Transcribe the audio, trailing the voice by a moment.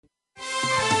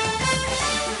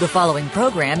The following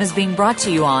program is being brought to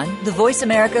you on the Voice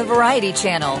America Variety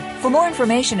Channel. For more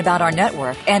information about our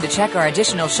network and to check our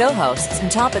additional show hosts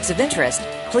and topics of interest,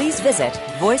 please visit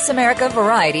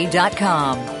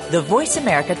voiceamericavariety.com. The Voice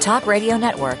America Talk Radio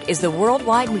Network is the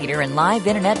worldwide leader in live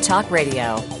Internet talk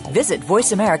radio. Visit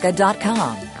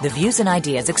voiceamerica.com. The views and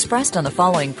ideas expressed on the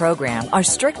following program are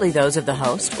strictly those of the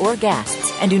host or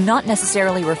guests and do not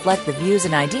necessarily reflect the views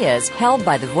and ideas held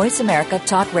by the Voice America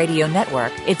Talk Radio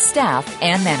Network, its staff,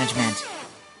 and management.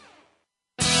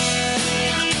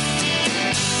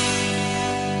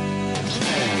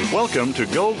 Welcome to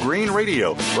Go Green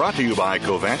Radio, brought to you by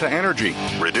Covanta Energy.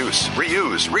 Reduce,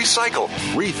 reuse, recycle,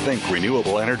 rethink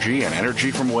renewable energy and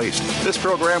energy from waste. This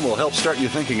program will help start you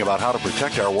thinking about how to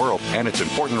protect our world and its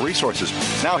important resources.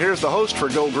 Now here's the host for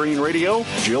Go Green Radio,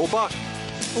 Jill Buck.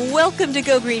 Welcome to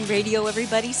Go Green Radio,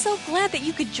 everybody. So glad that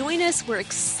you could join us. We're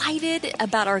excited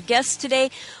about our guest today.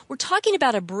 We're talking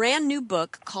about a brand new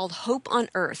book called Hope on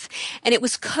Earth, and it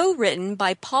was co-written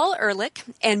by Paul Ehrlich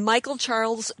and Michael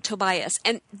Charles Tobias.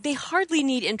 And they hardly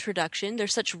need introduction. They're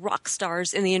such rock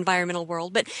stars in the environmental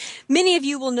world. But many of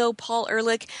you will know Paul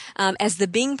Ehrlich as the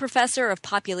Bing Professor of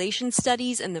Population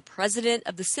Studies and the president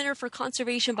of the Center for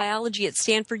Conservation Biology at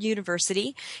Stanford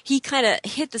University. He kind of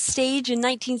hit the stage in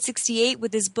 1968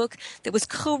 with his book that was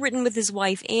co-written with his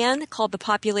wife, Anne, called The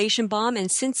Population Bomb.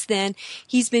 And since then,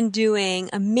 he's been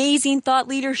doing amazing thought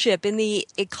leadership in the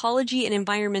ecology and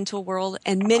environmental world,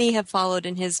 and many have followed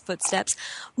in his footsteps.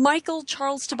 Michael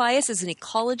Charles Tobias is an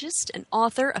ecologist, an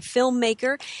author, a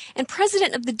filmmaker, and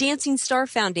president of the Dancing Star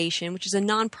Foundation, which is a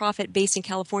nonprofit based in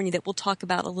California that we'll talk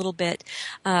about a little bit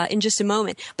in just a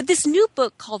moment. But this new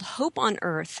book called Hope on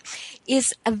Earth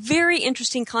is a very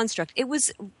interesting construct. It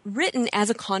was written as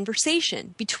a conversation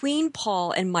between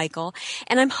Paul and Michael,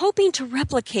 and I'm hoping to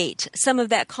replicate some of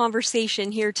that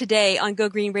conversation here today on Go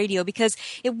Green Radio, because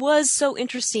it was so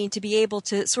interesting to be able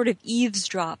to sort of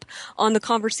eavesdrop on the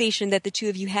conversation that the two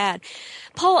of you had.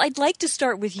 Paul, I'd like to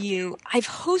start with you. I've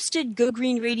hosted Go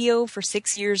Green Radio for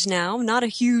 6 years now, not a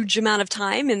huge amount of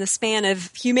time in the span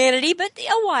of humanity, but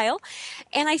a while.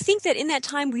 And I think that in that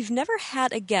time, we've never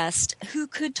had a guest who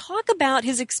could talk about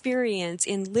his experience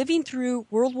in living through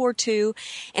World War II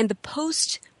and the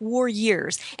post-war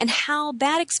years, and how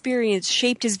that experience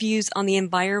shaped his views on the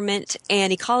environment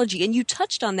and ecology. And you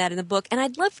touched on that in the book, and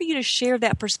I'd love for you to share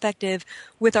that perspective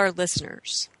with our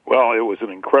listeners. Well, it was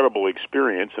an incredible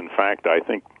experience. In fact, I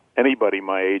think anybody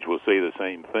my age will say the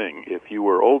same thing. If you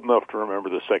were old enough to remember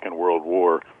the Second World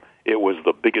War, it was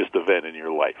the biggest event in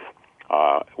your life.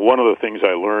 One of the things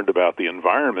I learned about the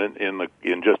environment in the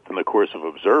course of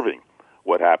observing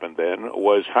what happened then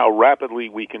was how rapidly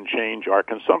we can change our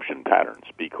consumption patterns,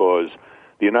 because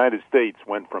the United States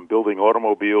went from building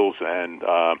automobiles and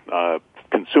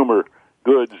consumer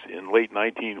goods in late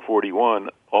 1941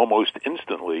 almost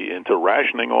instantly into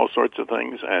rationing all sorts of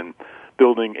things and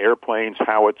building airplanes,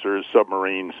 howitzers,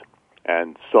 submarines,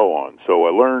 and so on. So I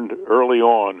learned early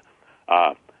on,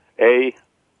 how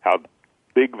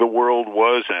big the world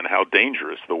was and how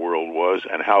dangerous the world was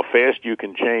and how fast you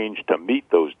can change to meet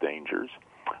those dangers.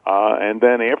 And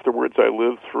then afterwards I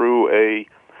lived through a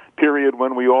period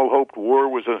when we all hoped war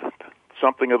was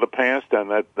something of the past and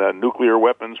that nuclear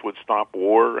weapons would stop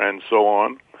war and so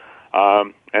on.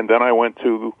 And then I went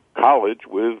to college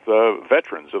with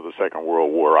veterans of the Second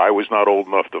World War. I was not old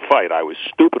enough to fight. I was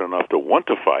stupid enough to want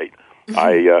to fight.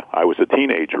 I was a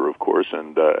teenager, of course,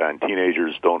 and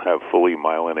teenagers don't have fully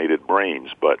myelinated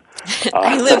brains. But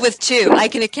I live with two. I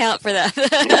can account for that.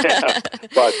 Yeah,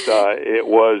 but it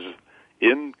was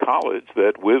in college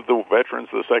that with the veterans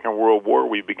of the Second World War,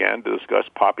 we began to discuss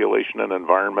population and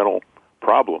environmental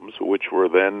problems, which were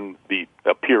then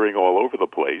appearing all over the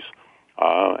place,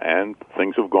 and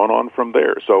things have gone on from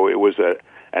there. So it was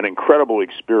an incredible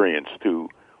experience to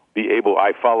be able.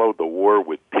 I followed the war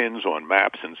with pins on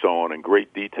maps and so on in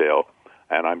great detail,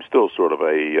 and I'm still sort of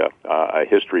a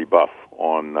history buff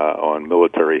on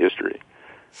military history.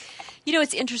 You know,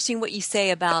 it's interesting what you say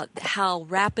about how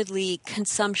rapidly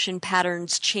consumption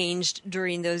patterns changed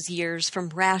during those years, from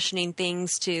rationing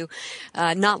things to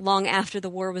not long after the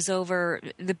war was over.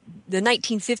 The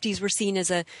 1950s were seen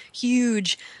as a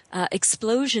huge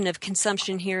explosion of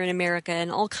consumption here in America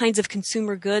and all kinds of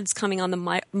consumer goods coming on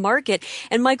the market.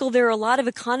 And, Michael, there are a lot of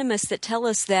economists that tell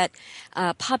us that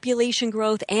population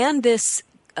growth and this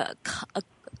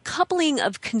coupling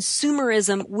of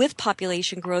consumerism with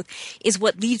population growth is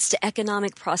what leads to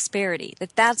economic prosperity,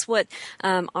 that's what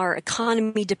our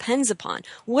economy depends upon.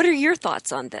 What are your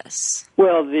thoughts on this?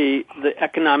 Well, the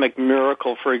economic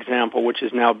miracle, for example, which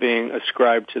is now being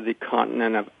ascribed to the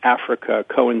continent of Africa,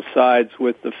 coincides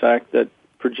with the fact that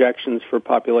projections for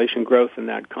population growth in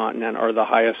that continent are the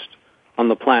highest on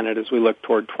the planet as we look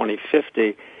toward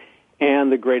 2050,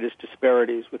 and the greatest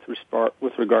disparities with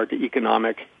regard to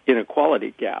economic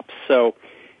inequality gaps. So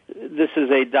this is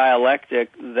a dialectic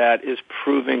that is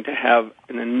proving to have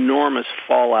an enormous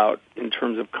fallout in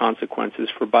terms of consequences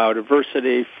for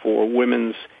biodiversity, for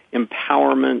women's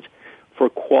empowerment, for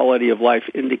quality of life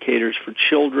indicators for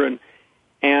children,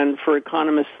 and for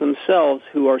economists themselves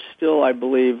who are still, I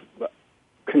believe,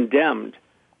 condemned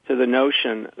to the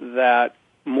notion that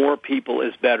more people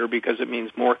is better because it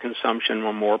means more consumption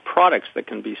or more products that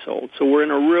can be sold. So we're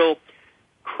in a real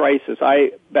crisis.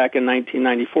 Back in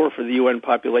 1994 for the UN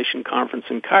Population Conference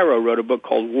in Cairo, wrote a book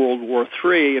called World War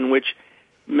III, in which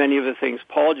many of the things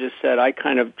Paul just said, I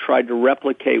kind of tried to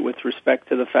replicate with respect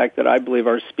to the fact that I believe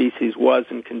our species was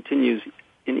and continues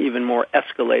in even more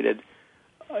escalated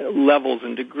levels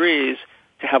and degrees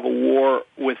to have a war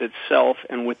with itself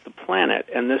and with the planet.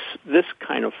 And this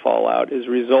kind of fallout is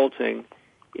resulting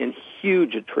in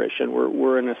huge attrition.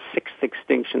 We're in a sixth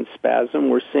extinction spasm.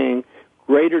 We're seeing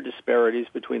greater disparities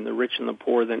between the rich and the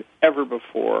poor than ever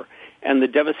before, and the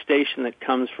devastation that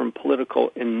comes from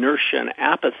political inertia and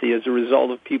apathy as a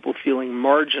result of people feeling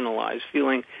marginalized,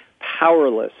 feeling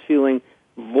powerless, feeling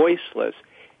voiceless,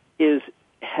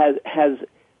 has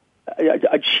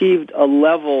achieved a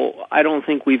level I don't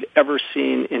think we've ever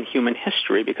seen in human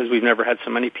history, because we've never had so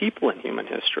many people in human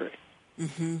history.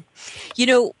 Mm-hmm.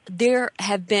 There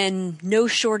have been no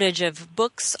shortage of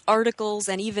books, articles,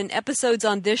 and even episodes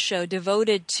on this show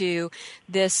devoted to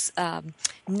this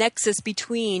nexus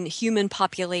between human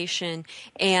population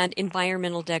and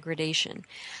environmental degradation.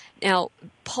 Now,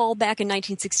 Paul, back in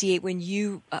 1968, when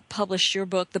you published your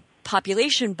book, The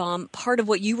Population Bomb, part of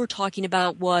what you were talking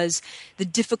about was the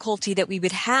difficulty that we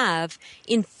would have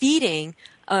in feeding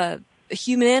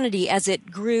humanity as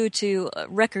it grew to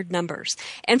record numbers.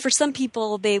 And for some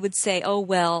people, they would say, oh,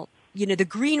 well, the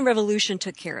Green Revolution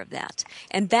took care of that.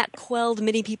 And that quelled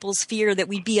many people's fear that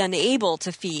we'd be unable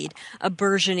to feed a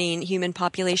burgeoning human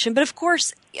population. But of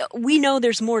course, we know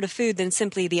there's more to food than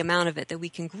simply the amount of it that we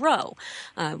can grow.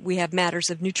 We have matters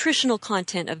of nutritional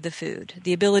content of the food,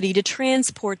 the ability to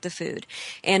transport the food,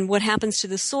 and what happens to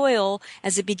the soil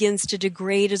as it begins to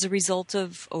degrade as a result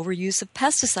of overuse of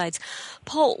pesticides.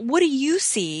 Paul, what do you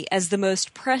see as the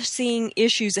most pressing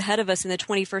issues ahead of us in the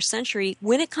 21st century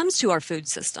when it comes to our food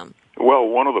system? Well,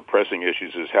 one of the pressing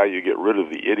issues is how you get rid of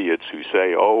the idiots who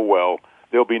say, oh, well,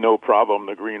 there'll be no problem,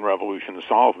 the Green Revolution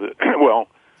solved it. Well,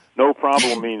 no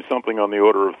problem means something on the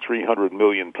order of 300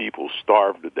 million people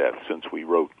starved to death since we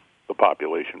wrote The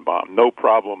Population Bomb. No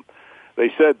problem.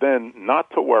 They said then,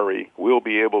 not to worry, we'll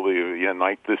be able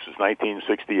to, this is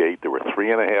 1968, there were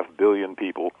 3.5 billion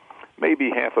people,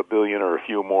 maybe 500 million or a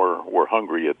few more were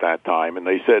hungry at that time, and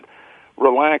they said,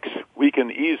 relax, we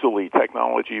can easily,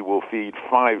 technology will feed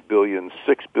 5 billion,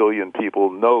 6 billion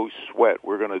people, no sweat,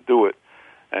 we're going to do it,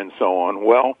 and so on.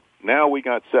 Well, now we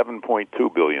got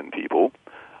 7.2 billion people.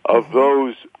 Of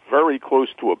those, very close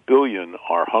to 1 billion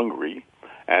are hungry,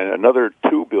 and another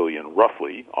 2 billion,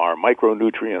 roughly, are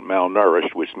micronutrient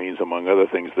malnourished, which means, among other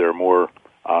things, they're more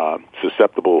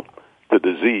susceptible to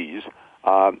disease.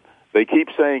 They keep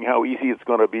saying how easy it's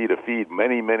going to be to feed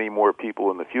many, many more people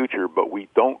in the future, but we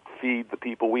don't feed the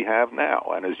people we have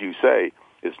now. And as you say,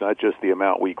 it's not just the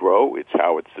amount we grow, it's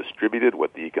how it's distributed,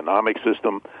 what the economic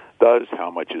system does,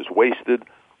 how much is wasted,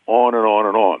 on and on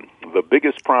and on. The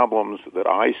biggest problems that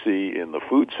I see in the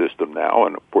food system now,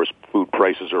 and of course food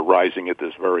prices are rising at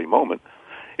this very moment,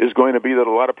 is going to be that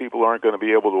a lot of people aren't going to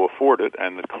be able to afford it,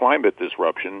 and the climate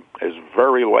disruption is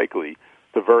very likely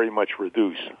to very much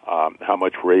reduce how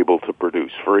much we're able to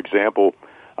produce. For example,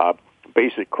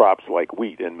 basic crops like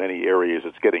wheat, in many areas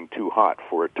it's getting too hot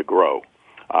for it to grow.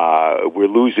 We're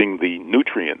losing the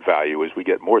nutrient value as we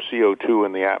get more CO2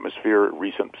 in the atmosphere. A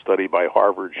recent study by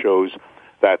Harvard shows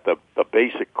that the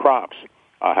basic crops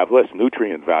have less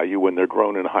nutrient value when they're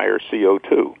grown in higher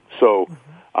CO2. So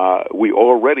we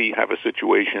already have a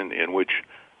situation in which,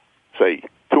 say,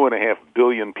 2.5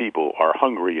 billion people are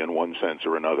hungry in one sense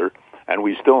or another, and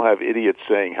we still have idiots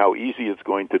saying how easy it's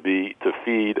going to be to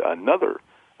feed another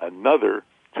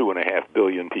 2.5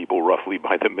 billion people roughly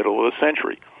by the middle of the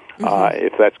century.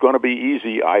 If that's going to be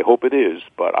easy, I hope it is,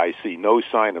 but I see no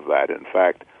sign of that. In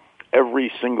fact,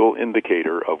 every single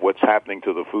indicator of what's happening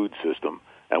to the food system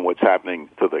and what's happening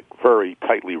to the very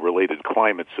tightly related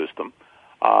climate system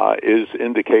is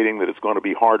indicating that it's going to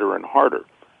be harder and harder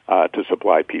to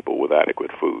supply people with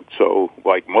adequate food. So,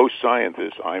 like most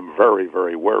scientists, I'm very,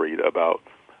 very worried about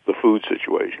the food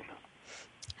situation.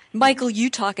 Michael, you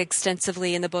talk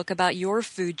extensively in the book about your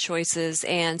food choices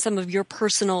and some of your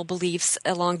personal beliefs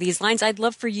along these lines. I'd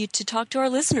love for you to talk to our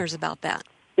listeners about that.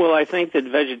 Well, I think that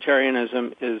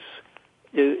vegetarianism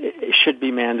should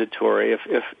be mandatory.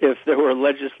 If there were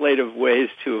legislative ways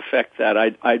to affect that,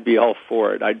 I'd be all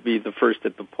for it. I'd be the first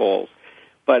at the polls.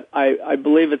 But I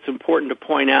believe it's important to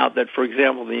point out that, for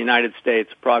example, in the United States,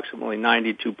 approximately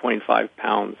 92.5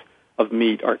 pounds of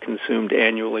meat are consumed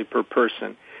annually per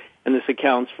person. And this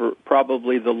accounts for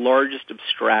probably the largest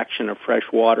abstraction of fresh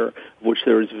water, of which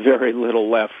there is very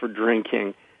little left for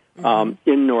drinking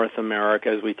in North America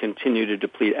as we continue to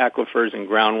deplete aquifers and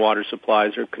groundwater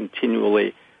supplies are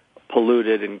continually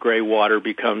polluted, and gray water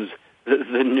becomes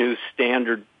the new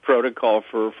standard protocol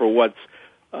for what's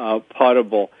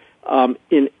potable.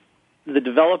 In the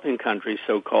developing countries,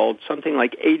 so-called, something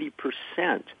like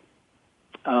 80%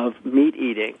 of meat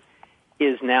eating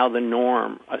is now the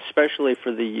norm, especially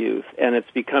for the youth, and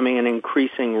it's becoming an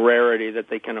increasing rarity that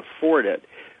they can afford it.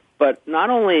 But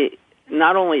not only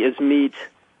is meat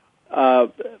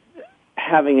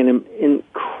having an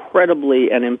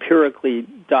incredibly and empirically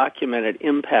documented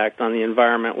impact on the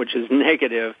environment, which is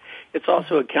negative, it's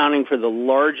also accounting for the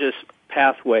largest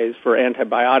pathways for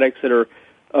antibiotics that are,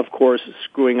 of course,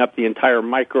 screwing up the entire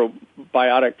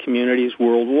microbiotic communities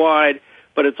worldwide.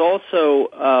 But it's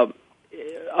also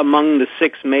among the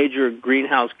 6 major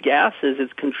greenhouse gases,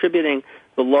 it's contributing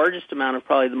the largest amount of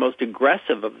probably the most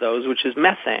aggressive of those, which is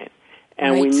methane.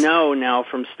 And we know now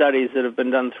from studies that have been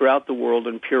done throughout the world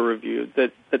and peer-reviewed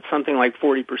that something like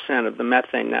 40% of the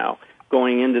methane now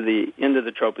going into the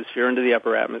troposphere, into the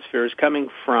upper atmosphere, is coming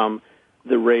from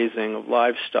the raising of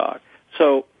livestock.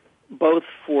 So both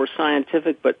for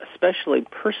scientific, but especially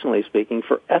personally speaking,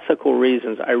 for ethical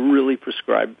reasons, I really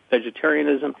prescribe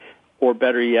vegetarianism, or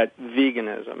better yet,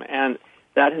 veganism. And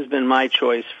that has been my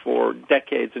choice for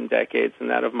decades and decades, and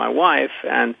that of my wife.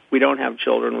 And we don't have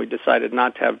children. We decided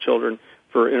not to have children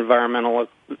for environmental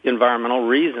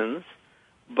reasons.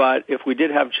 But if we did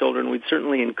have children, we'd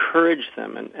certainly encourage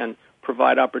them and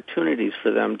provide opportunities for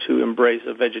them to embrace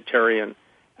a vegetarian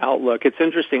outlook. It's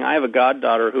interesting. I have a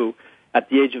goddaughter who, at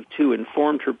the age of 2,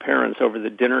 informed her parents over the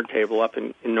dinner table up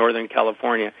in Northern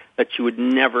California that she would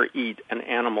never eat an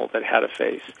animal that had a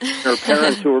face. Her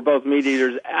parents, who were both meat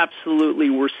eaters, absolutely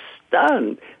were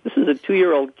stunned. This is a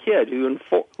 2-year-old kid who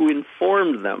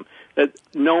informed them that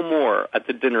no more at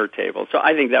the dinner table. So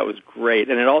I think that was great.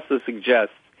 And it also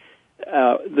suggests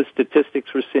the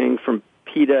statistics we're seeing from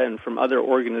PETA and from other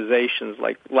organizations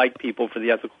like People for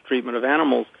the Ethical Treatment of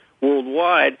Animals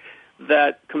worldwide,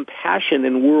 that compassion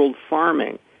in world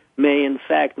farming may in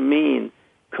fact mean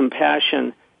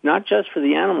compassion not just for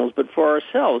the animals but for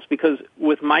ourselves, because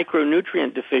with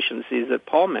micronutrient deficiencies that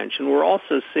Paul mentioned, we're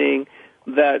also seeing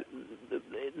that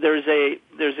there's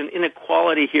an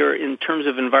inequality here in terms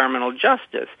of environmental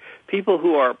justice. People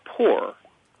who are poor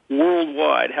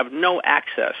worldwide have no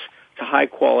access to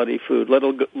high-quality food, let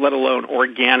alone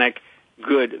organic,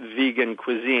 good vegan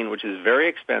cuisine, which is very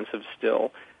expensive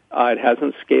still. It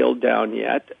hasn't scaled down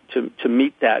yet to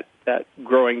meet that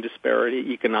growing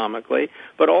disparity economically,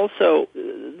 but also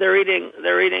they're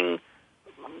eating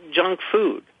junk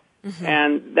food,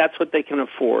 and that's what they can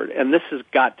afford, and this has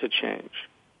got to change.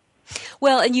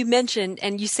 Well, and you mentioned,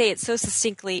 and you say it so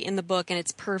succinctly in the book, and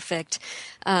it's perfect,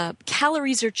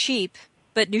 calories are cheap,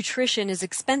 but nutrition is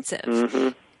expensive.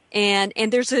 Mm-hmm.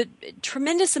 And there's a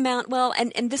tremendous amount,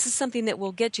 and this is something that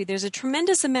we'll get to, there's a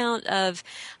tremendous amount of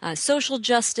social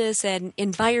justice and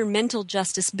environmental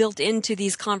justice built into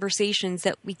these conversations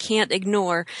that we can't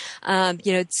ignore.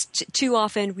 It's too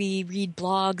often we read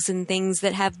blogs and things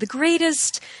that have the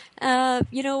greatest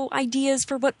ideas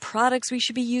for what products we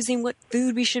should be using, what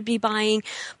food we should be buying.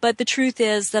 But the truth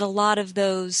is that a lot of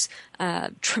those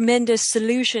tremendous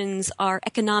solutions are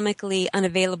economically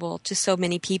unavailable to so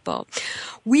many people.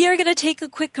 We are going to take a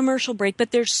quick commercial break, but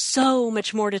there's so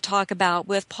much more to talk about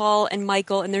with Paul and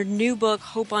Michael and their new book,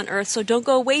 Hope on Earth. So don't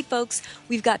go away, folks.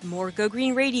 We've got more Go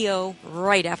Green Radio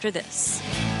right after this.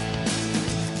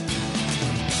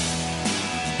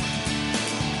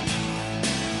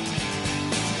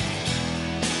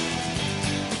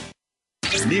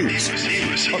 News,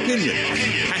 opinion,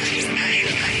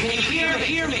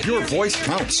 your voice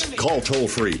counts. Call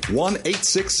toll-free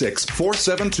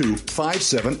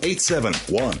 1-866-472-5787.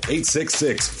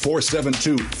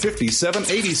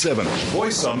 1-866-472-5787.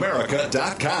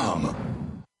 VoiceAmerica.com.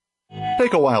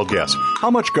 Take a wild guess.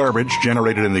 How much garbage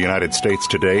generated in the United States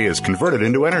today is converted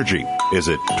into energy? Is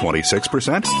it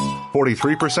 26%,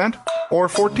 43%, or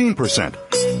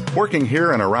 14%? Working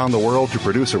here and around the world to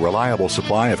produce a reliable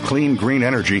supply of clean, green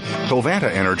energy, Covanta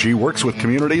Energy works with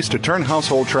communities to turn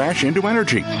household trash into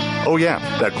energy. Oh yeah,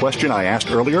 that question I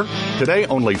asked earlier? Today,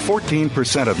 only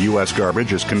 14% of U.S.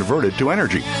 garbage is converted to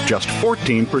energy. Just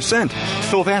 14%.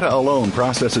 Covanta alone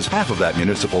processes half of that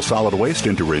municipal solid waste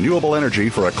into renewable energy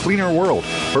for a cleaner world.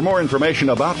 For more information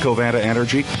about Covanta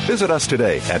Energy, visit us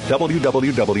today at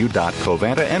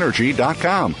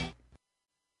www.covantaenergy.com.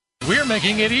 We're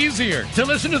making it easier to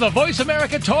listen to the Voice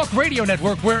America Talk Radio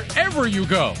Network wherever you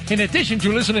go. In addition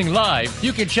to listening live,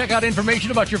 you can check out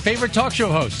information about your favorite talk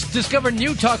show hosts, discover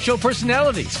new talk show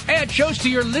personalities, add shows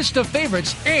to your list of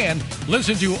favorites, and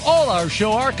listen to all our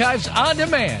show archives on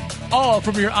demand. All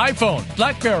from your iPhone,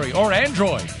 BlackBerry, or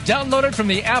Android. Download it from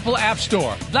the Apple App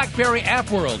Store, BlackBerry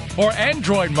App World, or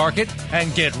Android Market,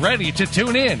 and get ready to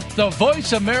tune in. The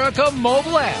Voice America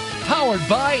mobile app, powered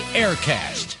by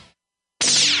Aircast.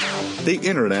 The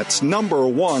Internet's number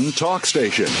one talk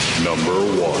station. Number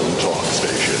one talk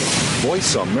station.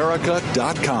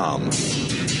 VoiceAmerica.com.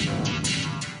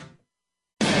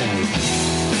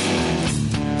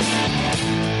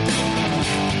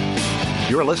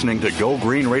 You're listening to Go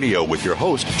Green Radio with your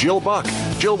host, Jill Buck.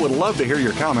 Jill would love to hear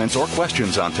your comments or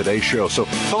questions on today's show, so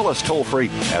call us toll-free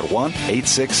at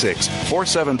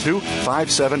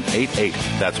 1-866-472-5788.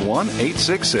 That's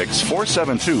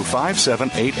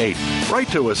 1-866-472-5788. Write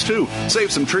to us, too.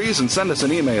 Save some trees and send us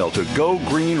an email to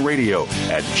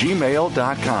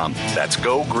gogreenradio@gmail.com. That's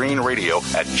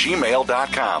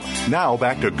gogreenradio@gmail.com. Now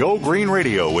back to Go Green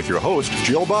Radio with your host,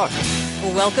 Jill Buck.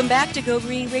 Welcome back to Go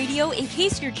Green Radio. In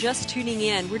case you're just tuning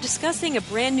in, we're discussing a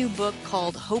brand new book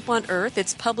called Hope on Earth.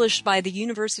 It's published by the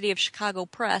University of Chicago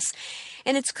Press,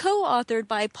 and it's co-authored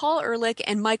by Paul Ehrlich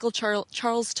and Michael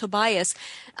Charles Tobias.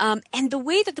 And the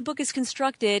way that the book is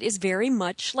constructed is very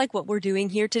much like what we're doing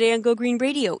here today on Go Green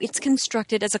Radio. It's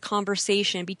constructed as a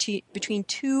conversation between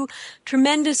two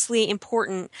tremendously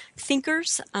important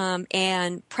thinkers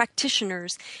and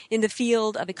practitioners in the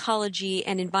field of ecology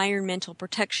and environmental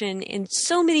protection in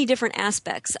so many different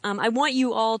aspects. I want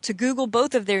you all to Google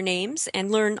both of their names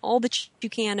and learn all that you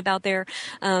can about their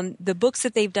the books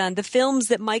that they've done, the films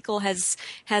that Michael has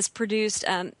produced.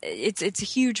 It's a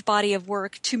huge body of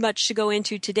work, too much to go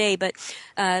into today, but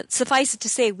suffice it to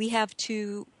say, we have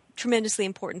two tremendously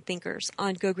important thinkers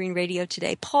on Go Green Radio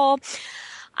today. Paul,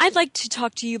 I'd like to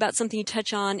talk to you about something you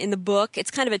touch on in the book.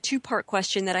 It's kind of a two-part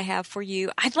question that I have for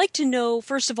you. I'd like to know,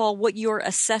 first of all, what your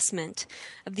assessment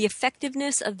of the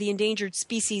effectiveness of the Endangered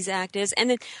Species Act is, and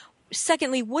then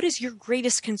secondly, what is your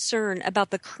greatest concern about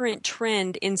the current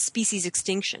trend in species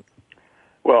extinction?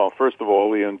 Well, first of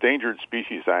all, the Endangered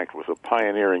Species Act was a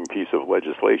pioneering piece of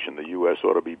legislation. The U.S.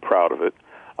 ought to be proud of it.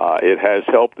 It has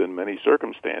helped in many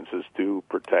circumstances to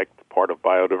protect part of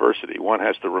biodiversity. One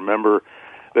has to remember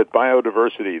that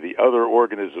biodiversity, the other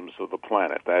organisms of the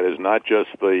planet, that is not just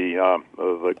the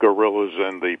gorillas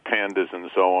and the pandas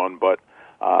and so on, but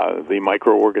the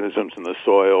microorganisms in the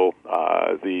soil,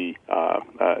 the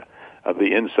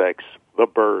insects, the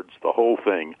birds, the whole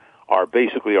thing, are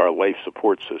basically our life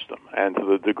support system. And to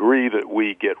the degree that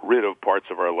we get rid of parts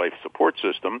of our life support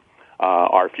system,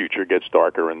 our future gets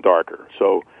darker and darker.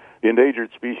 So the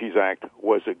Endangered Species Act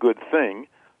was a good thing.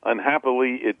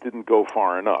 Unhappily, it didn't go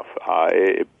far enough,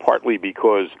 partly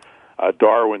because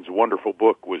Darwin's wonderful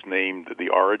book was named The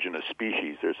Origin of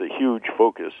Species. There's a huge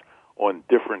focus on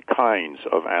different kinds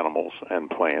of animals and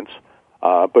plants.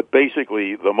 But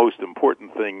basically, the most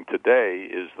important thing today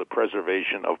is the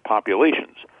preservation of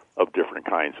populations of different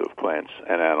kinds of plants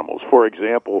and animals. For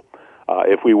example,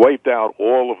 if we wiped out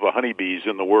all of the honeybees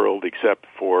in the world except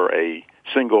for a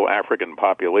single African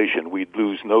population, we'd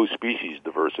lose no species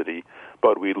diversity,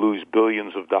 but we'd lose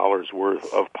billions of dollars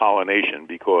worth of pollination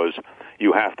because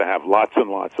you have to have lots and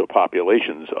lots of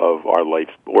populations of our life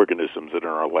organisms that are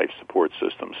in our life support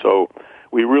system. So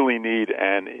we really need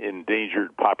an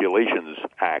Endangered Populations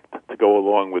Act to go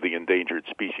along with the Endangered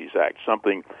Species Act,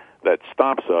 something that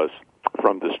stops us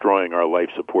from destroying our life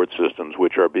support systems,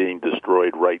 which are being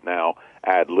destroyed right now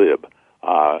ad lib.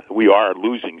 We are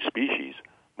losing species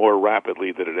more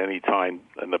rapidly than at any time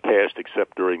in the past,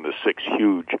 except during the 6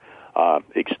 huge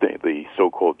the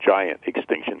so-called giant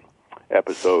extinction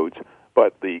episodes.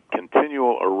 But the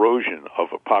continual erosion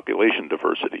of a population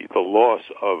diversity, the loss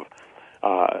of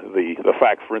the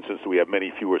fact, for instance, that we have many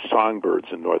fewer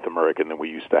songbirds in North America than we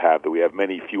used to have, that we have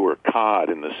many fewer cod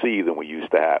in the sea than we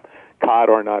used to have. Cod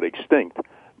are not extinct,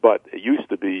 but it used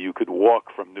to be you could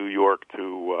walk from New York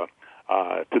to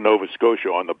Nova Scotia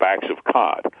on the backs of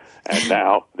cod, and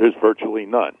now there's virtually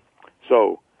none.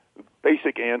 So,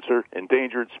 basic answer: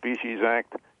 Endangered Species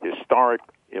Act, historic,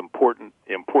 important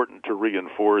to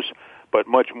reinforce, but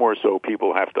much more so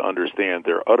people have to understand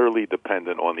they're utterly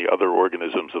dependent on the other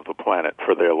organisms of the planet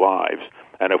for their lives.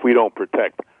 And if we don't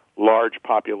protect large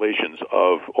populations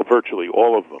of virtually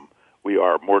all of them, we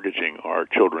are mortgaging our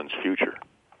children's future.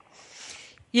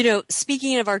 You know,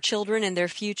 speaking of our children and their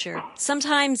future,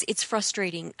 sometimes it's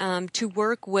frustrating to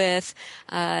work with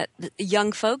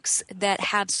young folks that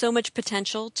have so much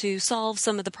potential to solve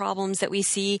some of the problems that we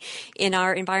see in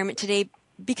our environment today,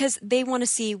 because they want to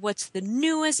see what's the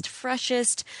newest,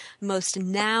 freshest, most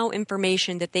now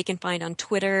information that they can find on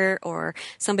Twitter, or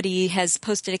somebody has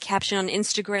posted a caption on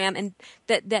Instagram, and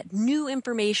that new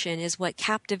information is what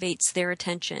captivates their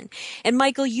attention. And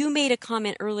Michael, you made a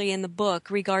comment early in the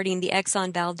book regarding the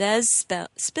Exxon Valdez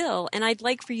spill, and I'd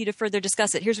like for you to further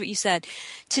discuss it. Here's what you said.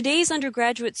 Today's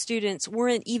undergraduate students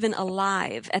weren't even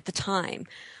alive at the time.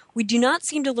 We do not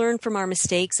seem to learn from our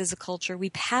mistakes as a culture. We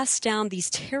pass down these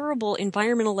terrible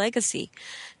environmental legacies,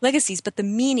 but the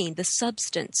meaning, the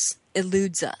substance,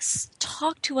 eludes us.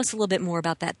 Talk to us a little bit more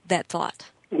about that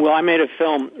thought. Well, I made a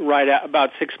film about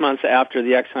 6 months after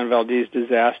the Exxon Valdez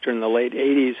disaster in the late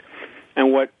 80s,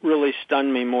 and what really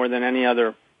stunned me more than any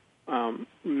other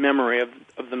memory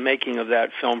of the making of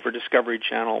that film for Discovery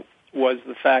Channel was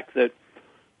the fact that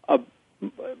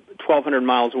 1,200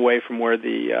 miles away from where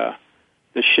the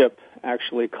ship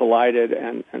actually collided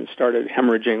and started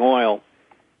hemorrhaging oil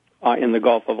in the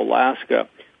Gulf of Alaska.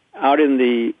 Out in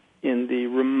the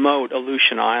remote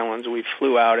Aleutian Islands, we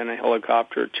flew out in a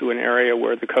helicopter to an area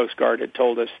where the Coast Guard had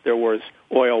told us there was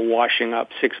oil washing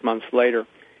up 6 months later.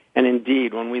 And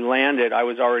indeed, when we landed, I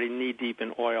was already knee-deep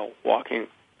in oil walking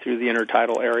through the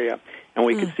intertidal area. And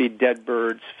we could see dead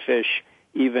birds, fish,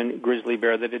 even grizzly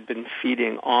bear that had been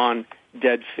feeding on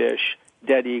dead fish,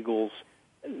 dead eagles.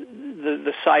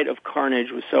 The sight of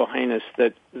carnage was so heinous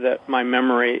that my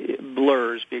memory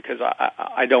blurs, because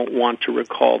I don't want to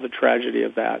recall the tragedy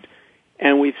of that.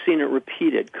 And we've seen it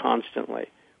repeated constantly.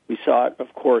 We saw it,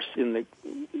 of course, in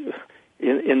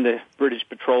the British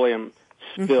Petroleum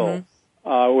spill,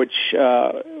 which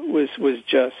was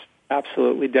just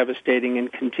absolutely devastating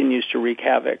and continues to wreak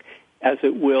havoc, as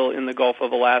it will in the Gulf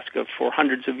of Alaska for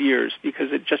hundreds of years,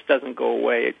 because it just doesn't go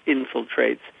away. It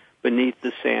infiltrates beneath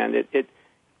the sand. It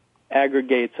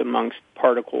aggregates amongst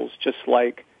particles, just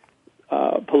like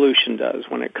pollution does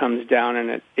when it comes down,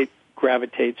 and it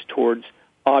gravitates towards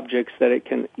objects that it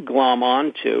can glom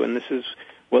onto. And this is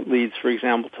what leads, for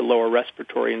example, to lower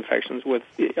respiratory infections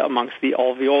amongst the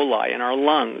alveoli in our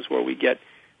lungs, where we get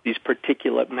these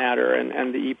particulate matter,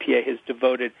 and the EPA has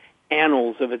devoted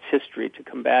annals of its history to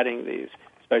combating these,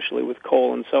 especially with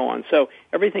coal and so on. So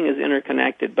everything is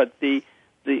interconnected, but the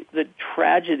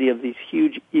tragedy of these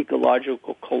huge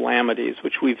ecological calamities,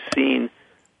 which we've seen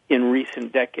in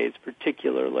recent decades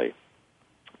particularly,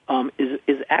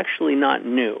 is actually not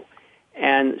new.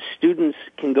 And students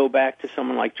can go back to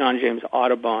someone like John James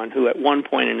Audubon, who at one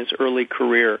point in his early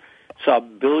career saw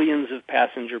billions of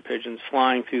passenger pigeons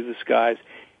flying through the skies,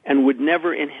 and would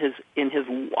never in his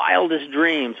wildest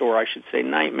dreams, or I should say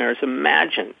nightmares,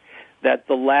 imagine that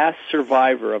the last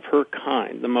survivor of her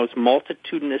kind, the most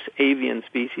multitudinous avian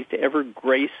species to ever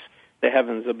grace the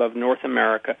heavens above North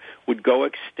America, would go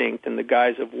extinct in the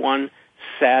guise of one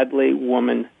sadly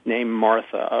woman named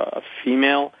Martha, a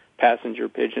female passenger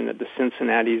pigeon at the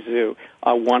Cincinnati Zoo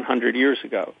 100 years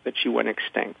ago, that she went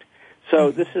extinct.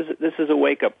 So this is a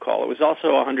wake-up call. It was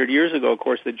also 100 years ago, of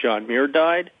course, that John Muir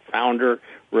died, founder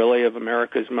really of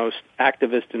America's most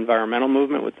activist environmental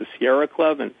movement with the Sierra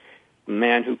Club, and a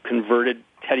man who converted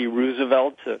Teddy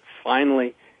Roosevelt to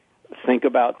finally think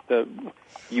about the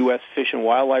U.S. Fish and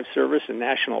Wildlife Service and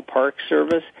National Park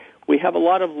Service. We have a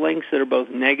lot of links that are both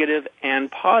negative and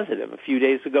positive. A few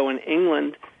days ago in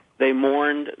England, they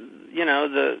mourned,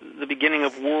 the beginning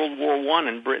of World War I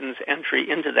and Britain's entry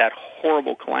into that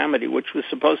horrible calamity, which was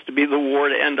supposed to be the war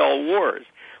to end all wars.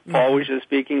 Paul was just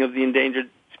speaking of the Endangered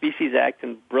Species Act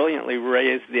and brilliantly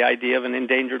raised the idea of an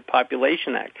Endangered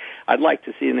Population Act. I'd like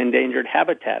to see an Endangered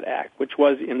Habitat Act, which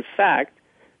was, in fact,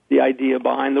 the idea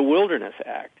behind the Wilderness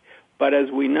Act. But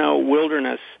as we know,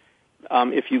 wilderness,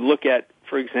 if you look at,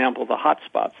 for example, the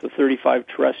hotspots, the 35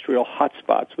 terrestrial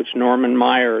hotspots, which Norman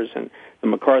Myers and the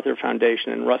MacArthur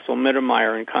Foundation and Russell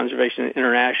Mittermeier and Conservation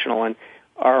International and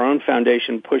our own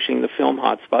foundation pushing the film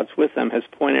hotspots with them has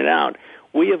pointed out,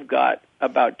 we have got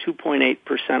about 2.8%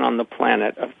 on the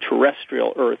planet of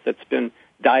terrestrial Earth that's been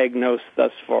diagnosed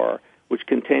thus far, which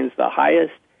contains the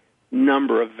highest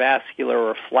number of vascular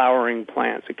or flowering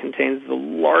plants. It contains the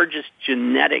largest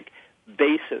genetic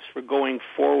basis for going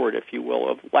forward, if you will,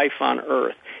 of life on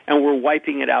Earth, and we're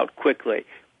wiping it out quickly.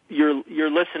 Your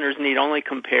listeners need only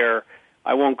compare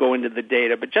I won't go into the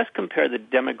data, but just compare the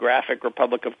demographic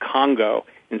Republic of Congo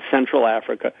in Central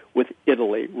Africa with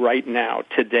Italy right now,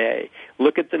 today.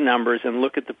 Look at the numbers and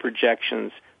look at the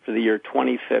projections for the year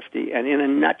 2050. And in a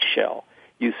nutshell,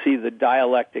 you see the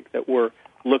dialectic that we're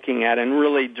looking at and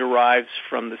really derives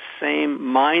from the same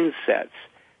mindsets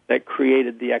that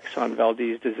created the Exxon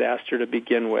Valdez disaster to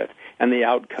begin with, and the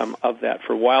outcome of that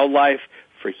for wildlife,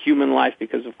 for human life,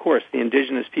 because, of course, the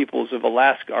indigenous peoples of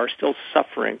Alaska are still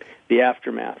suffering the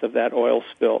aftermath of that oil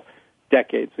spill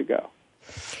decades ago.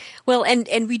 Well,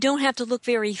 and we don't have to look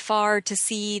very far to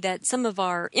see that some of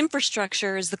our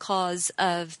infrastructure is the cause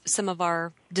of some of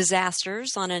our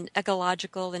disasters on an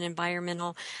ecological and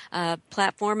environmental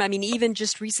platform. I mean, even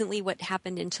just recently what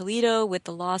happened in Toledo with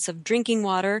the loss of drinking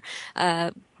water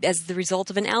as the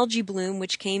result of an algae bloom,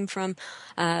 which came from,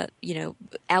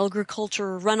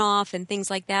 agriculture runoff and things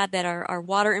like that, that our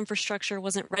water infrastructure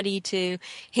wasn't ready to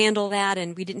handle that,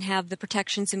 and we didn't have the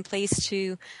protections in place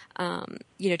to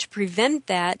prevent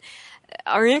that.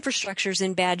 Our infrastructure is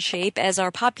in bad shape. As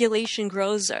our population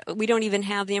grows, we don't even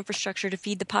have the infrastructure to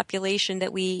feed the population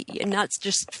that we not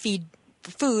just feed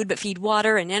food, but feed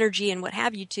water and energy and what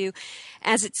have you to.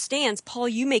 As it stands, Paul,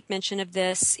 you make mention of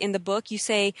this in the book. You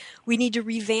say we need to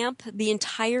revamp the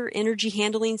entire energy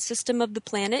handling system of the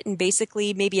planet in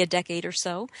basically maybe a decade or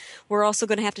so. We're also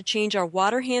going to have to change our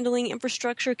water handling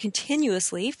infrastructure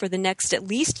continuously for the next at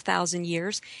least 1,000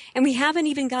 years. And we haven't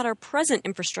even got our present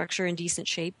infrastructure in decent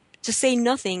shape, to say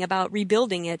nothing about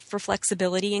rebuilding it for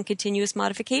flexibility and continuous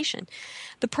modification.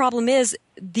 The problem is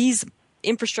these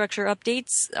infrastructure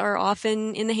updates are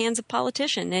often in the hands of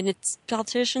politicians, and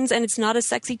it's not a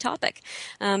sexy topic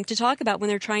to talk about when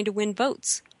they're trying to win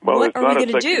votes. Well, what it's are not we a going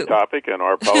to sexy do? topic, and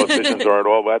our politicians aren't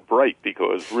all that bright,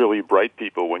 because really bright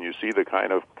people, when you see the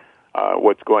kind of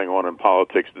what's going on in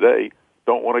politics today,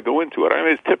 don't want to go into it. I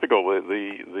mean, it's typical.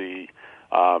 The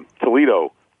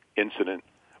Toledo incident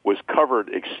was covered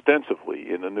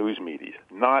extensively in the news media.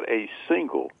 Not a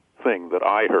single thing that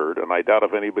I heard, and I doubt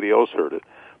if anybody else heard it,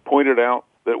 pointed out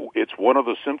that it's one of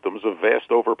the symptoms of vast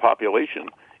overpopulation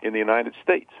in the United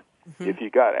States,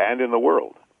 and in the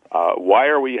world. Why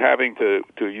are we having to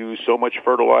use so much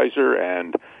fertilizer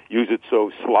and use it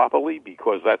so sloppily?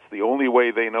 Because that's the only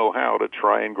way they know how to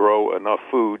try and grow enough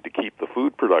food to keep the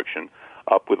food production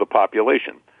up with the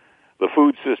population. The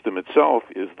food system itself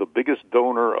is the biggest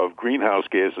donor of greenhouse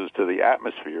gases to the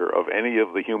atmosphere of any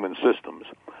of the human systems.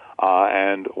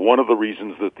 And one of the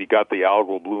reasons that they got the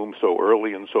algal bloom so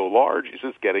early and so large is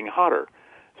it's getting hotter.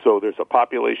 So there's a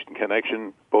population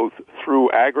connection both through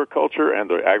agriculture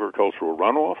and the agricultural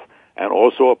runoff, and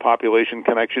also a population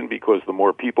connection because the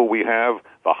more people we have,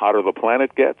 the hotter the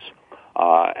planet gets.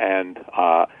 And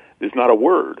there's not a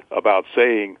word about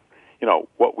saying,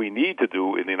 what we need to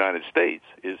do in the United States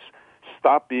is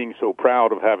stop being so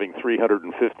proud of having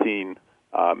 315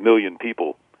 million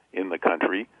people in the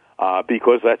country,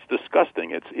 because that's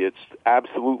disgusting. It's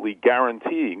absolutely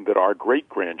guaranteeing that our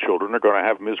great-grandchildren are going to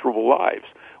have miserable lives.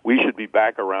 We should be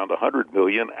back around 100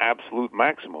 million, absolute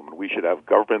maximum, and we should have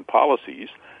government policies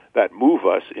that move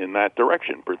us in that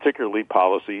direction, particularly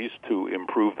policies to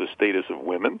improve the status of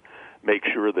women, make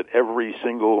sure that every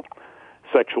single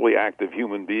sexually active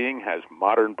human being has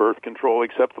modern birth control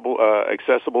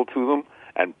accessible to them,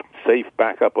 and safe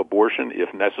backup abortion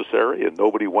if necessary, and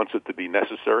nobody wants it to be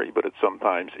necessary, but it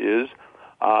sometimes is.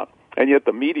 And yet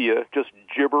the media just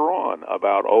gibber on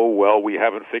about, we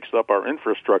haven't fixed up our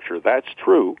infrastructure. That's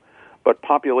true, but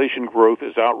population growth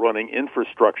is outrunning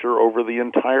infrastructure over the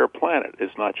entire planet.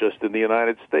 It's not just in the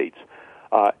United States.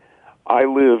 I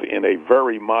live in a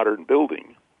very modern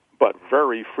building, but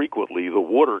very frequently the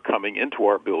water coming into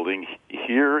our building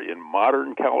here in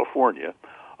modern California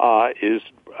is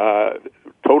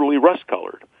totally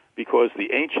rust-colored because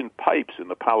the ancient pipes in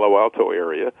the Palo Alto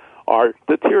area are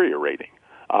deteriorating.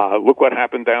 Look what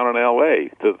happened down in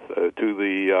L.A. to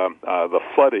the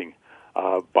flooding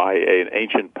by an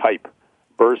ancient pipe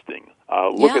bursting.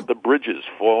 Look at the bridges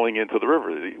falling into the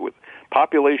river.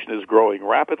 Population is growing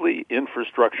rapidly.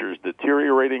 Infrastructure is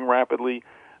deteriorating rapidly.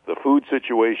 The food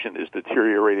situation is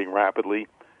deteriorating rapidly.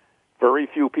 Very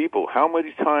few people. How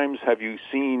many times have you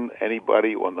seen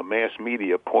anybody on the mass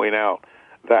media point out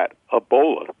that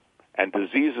Ebola and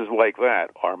diseases like that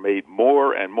are made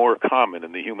more and more common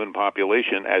in the human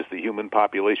population as the human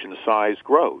population size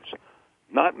grows?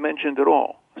 Not mentioned at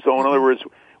all. So in other words,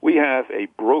 we have a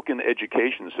broken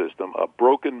education system, a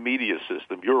broken media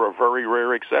system. You're a very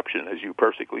rare exception, as you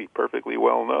perfectly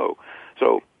well know.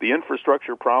 So the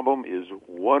infrastructure problem is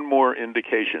one more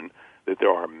indication that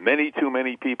there are many too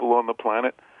many people on the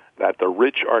planet, that the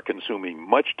rich are consuming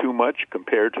much too much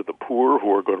compared to the poor,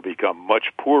 who are going to become much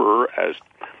poorer. As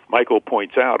Michael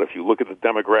points out, if you look at the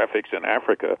demographics in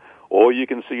Africa, all you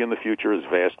can see in the future is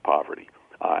vast poverty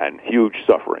and huge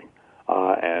suffering.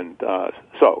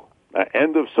 So,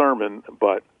 end of sermon,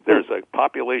 but there's a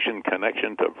population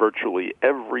connection to virtually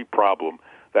every problem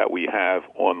that we have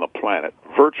on the planet,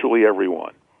 virtually every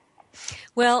one.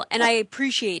 Well, and I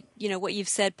appreciate, what you've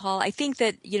said, Paul. I think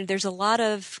that, there's a lot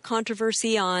of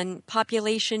controversy on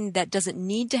population that doesn't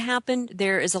need to happen.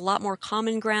 There is a lot more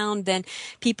common ground than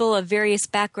people of various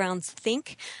backgrounds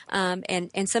think.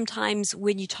 And sometimes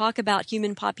when you talk about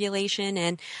human population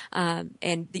and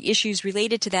the issues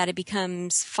related to that, it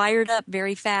becomes fired up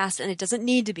very fast, and it doesn't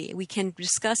need to be. We can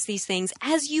discuss these things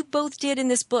as you both did in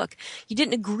this book. You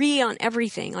didn't agree on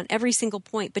everything, on every single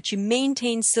point, but you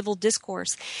maintained civil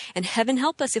discourse. And heaven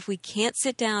help us if we can't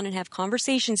sit down and have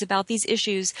conversations about these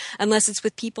issues unless it's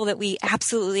with people that we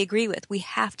absolutely agree with. We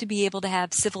have to be able to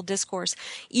have civil discourse,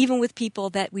 even with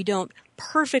people that we don't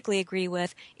perfectly agree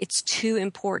with. It's too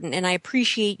important, and I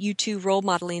appreciate you two role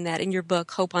modeling that in your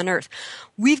book, Hope on Earth.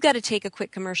 We've got to take a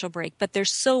quick commercial break, but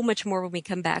there's so much more when we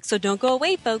come back, so don't go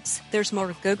away, folks. There's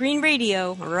more of Go Green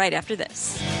Radio right after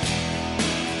this.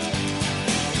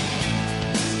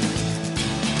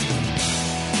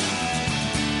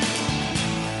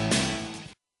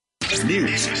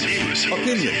 News,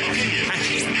 opinion,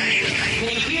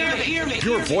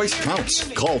 your voice counts.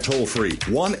 Call toll-free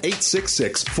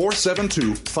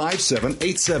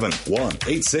 1-866-472-5787.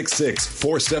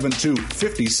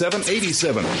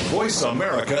 1-866-472-5787.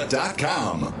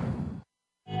 VoiceAmerica.com.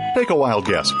 Take a wild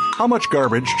guess. How much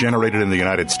garbage generated in the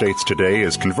United States today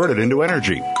is converted into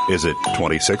energy? Is it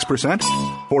 26%,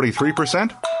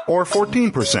 43%, or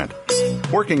 14%?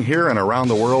 Working here and around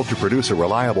the world to produce a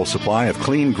reliable supply of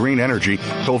clean, green energy,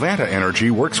 Covanta Energy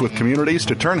works with communities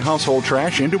to turn household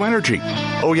trash into energy.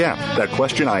 Oh yeah, that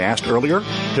question I asked earlier?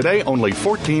 Today, only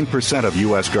 14% of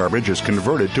U.S. garbage is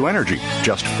converted to energy.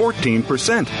 Just 14%.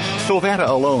 Covanta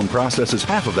alone processes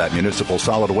half of that municipal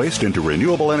solid waste into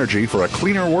renewable energy for a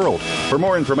cleaner world. For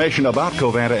more information about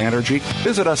Covanta Energy,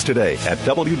 visit us today at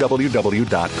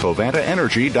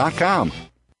www.covantaenergy.com.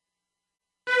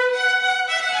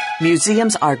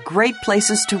 Museums are great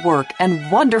places to work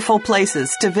and wonderful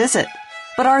places to visit.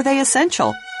 But are they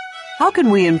essential? How can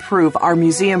we improve our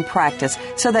museum practice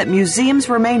so that museums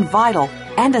remain vital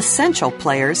and essential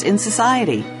players in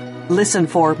society? Listen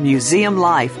for Museum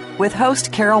Life with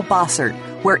host Carol Bossert,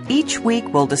 where each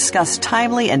week we'll discuss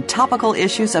timely and topical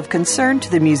issues of concern to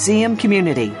the museum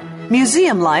community.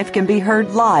 Museum Life can be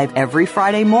heard live every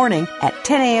Friday morning at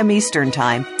 10 a.m. Eastern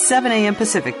Time, 7 a.m.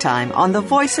 Pacific Time on the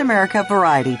Voice America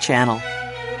Variety Channel.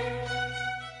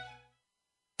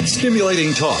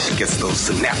 Stimulating talk. It gets those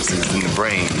synapses in the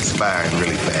brain firing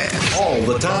really fast. All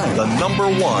the time. The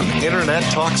 #1 Internet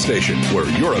talk station where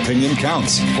your opinion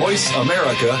counts.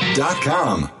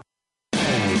 VoiceAmerica.com.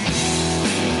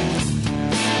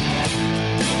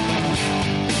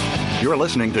 You're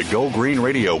listening to Go Green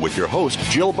Radio with your host,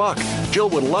 Jill Buck. Jill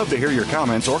would love to hear your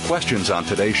comments or questions on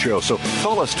today's show, so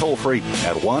call us toll-free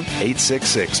at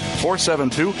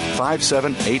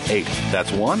 1-866-472-5788. That's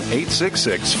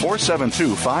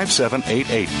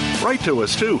 1-866-472-5788. Write to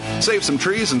us, too. Save some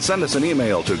trees and send us an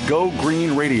email to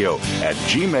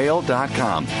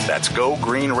gogreenradio@gmail.com. That's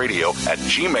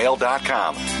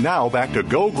gogreenradio@gmail.com. Now back to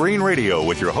Go Green Radio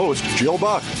with your host, Jill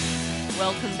Buck.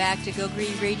 Welcome back to Go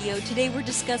Green Radio. Today we're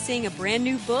discussing a brand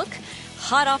new book,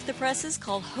 hot off the presses,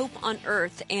 called Hope on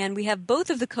Earth, and we have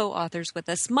both of the co-authors with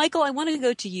us. Michael, I want to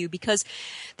go to you because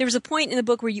there was a point in the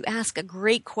book where you ask a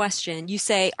great question. You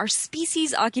say, our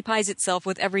species occupies itself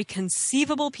with every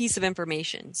conceivable piece of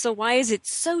information. So why is it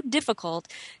so difficult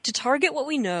to target what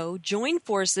we know, join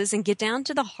forces, and get down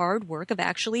to the hard work of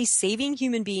actually saving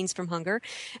human beings from hunger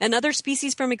and other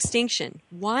species from extinction?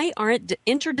 Why aren't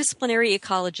interdisciplinary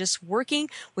ecologists working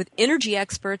with energy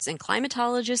experts and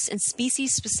climatologists and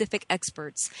species-specific experts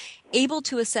able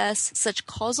to assess such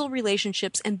causal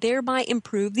relationships and thereby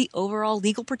improve the overall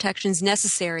legal protections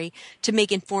necessary to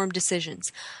make informed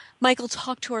decisions? Michael,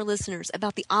 talk to our listeners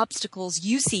about the obstacles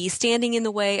you see standing in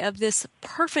the way of this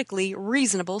perfectly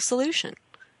reasonable solution.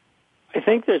 I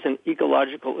think there's an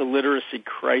ecological illiteracy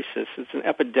crisis. It's an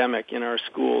epidemic in our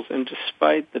schools, and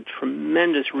despite the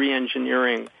tremendous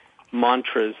re-engineering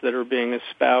mantras that are being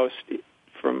espoused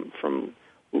from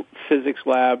physics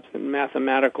labs and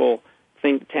mathematical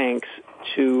think tanks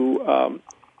to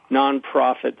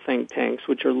nonprofit think tanks,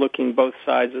 which are looking both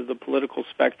sides of the political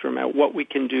spectrum at what we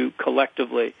can do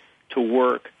collectively to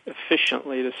work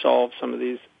efficiently to solve some of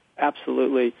these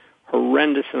absolutely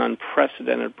horrendous and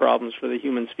unprecedented problems for the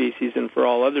human species and for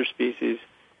all other species.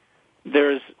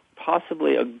 there's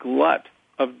possibly a glut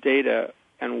of data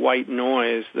and white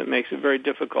noise that makes it very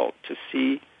difficult to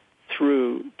see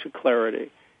through to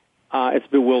clarity. It's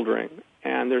bewildering.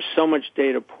 And there's so much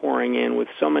data pouring in with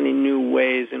so many new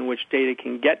ways in which data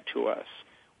can get to us,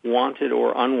 wanted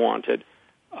or unwanted,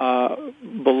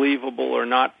 believable or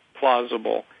not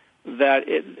plausible, that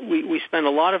we spend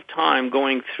a lot of time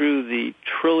going through the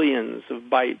trillions of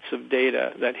bytes of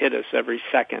data that hit us every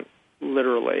second,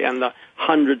 literally, and the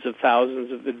hundreds of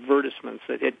thousands of advertisements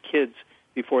that hit kids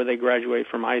before they graduate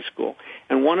from high school.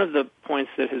 And one of the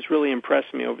points that has really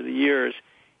impressed me over the years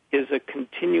is a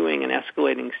continuing and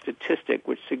escalating statistic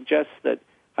which suggests that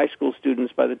high school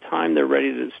students, by the time they're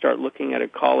ready to start looking at a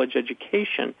college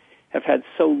education, have had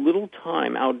so little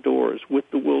time outdoors with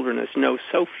the wilderness, know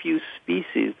so few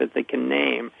species that they can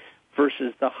name,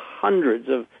 versus the hundreds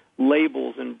of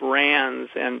labels and brands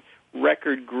and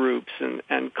record groups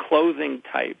and clothing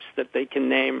types that they can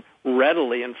name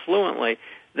readily and fluently,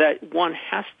 that one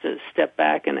has to step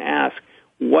back and ask,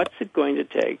 what's it going to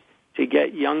take to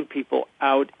get young people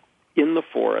out in the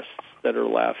forests that are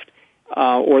left,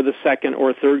 or the second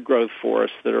or third growth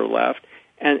forests that are left,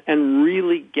 and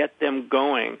really get them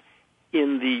going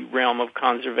in the realm of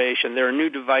conservation. There are new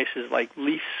devices like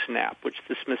Leaf Snap, which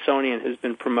the Smithsonian has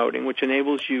been promoting, which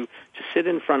enables you to sit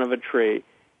in front of a tree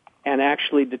and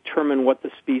actually determine what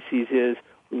the species is,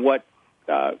 what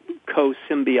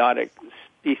co-symbiotic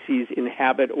species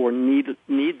inhabit or need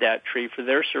that tree for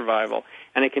their survival,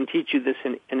 and it can teach you this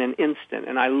in an instant.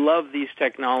 And I love these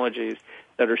technologies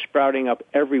that are sprouting up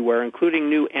everywhere, including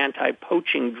new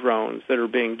anti-poaching drones that are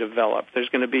being developed. There's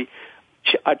going to be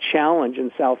a challenge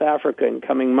in South Africa in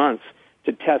coming months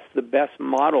to test the best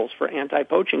models for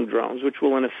anti-poaching drones, which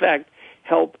will in effect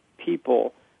help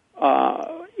people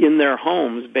in their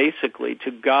homes basically to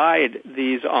guide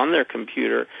these on their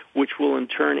computer, which will in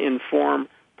turn inform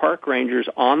park rangers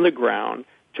on the ground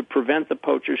to prevent the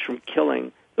poachers from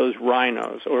killing those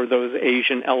rhinos or those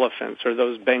Asian elephants or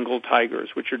those Bengal tigers,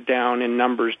 which are down in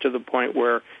numbers to the point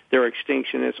where their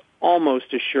extinction is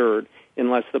almost assured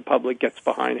unless the public gets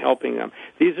behind helping them.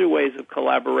 These are ways of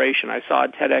collaboration. I saw a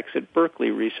TEDx at Berkeley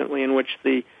recently in which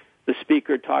the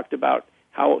speaker talked about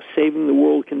how saving the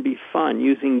world can be fun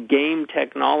using gaming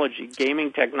technology,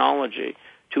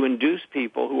 to induce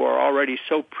people who are already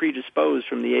so predisposed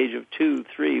from the age of 2,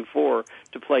 3, 4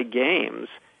 to play games,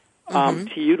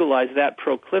 to utilize that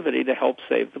proclivity to help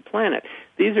save the planet.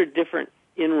 These are different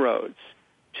inroads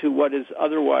to what is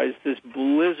otherwise this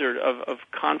blizzard of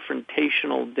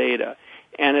confrontational data.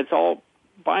 And it's all,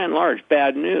 by and large,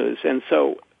 bad news. And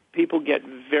so people get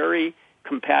very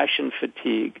compassion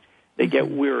fatigued. They get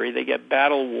weary. They get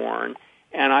battle-worn.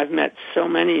 And I've met so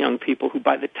many young people who,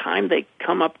 by the time they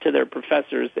come up to their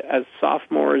professors as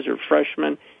sophomores or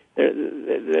freshmen,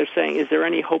 they're saying, is there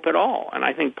any hope at all? And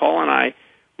I think Paul and I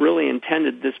really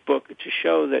intended this book to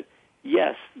show that,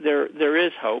 yes, there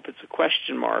is hope. It's a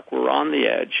question mark. We're on the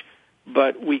edge.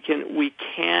 But we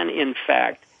can, in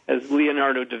fact, as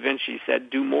Leonardo da Vinci said,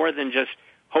 do more than just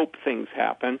hope things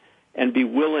happen and be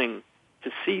willing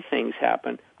to see things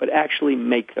happen, but actually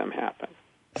make them happen.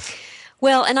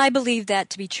 Well, and I believe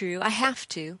that to be true. I have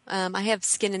to. I have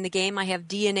skin in the game. I have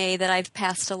DNA that I've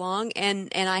passed along, and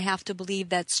I have to believe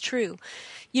that's true.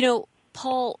 You know,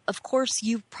 Paul, of course,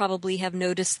 you probably have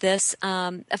noticed this.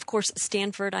 Of course,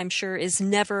 Stanford, I'm sure, is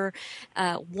never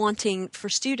wanting for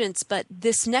students, but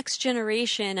this next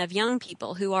generation of young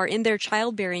people who are in their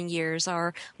childbearing years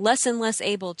are less and less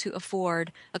able to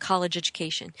afford a college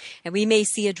education. And we may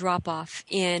see a drop-off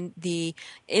in the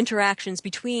interactions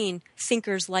between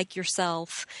thinkers like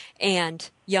yourself and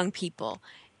young people.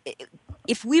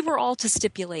 If we were all to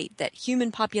stipulate that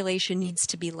human population needs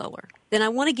to be lower, then I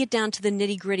want to get down to the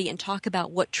nitty-gritty and talk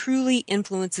about what truly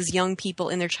influences young people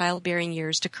in their childbearing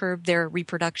years to curb their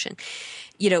reproduction.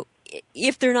 You know,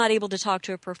 if they're not able to talk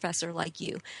to a professor like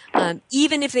you,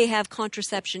 even if they have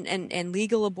contraception and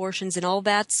legal abortions and all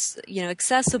that's, you know,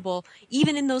 accessible,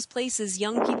 even in those places,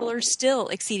 young people are still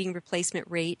exceeding replacement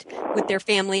rate with their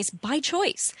families by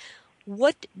choice.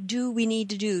 What do we need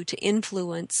to do to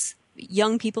influence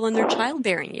young people in their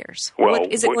childbearing years? Well,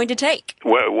 what is it going to take?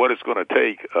 Well, what it's going to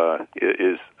take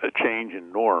is a change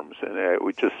in norms. And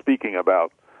we're just speaking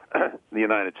about the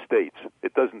United States.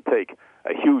 It doesn't take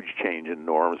a huge change in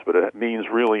norms, but it means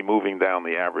really moving down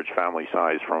the average family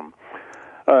size from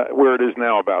where it is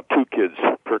now about 2 kids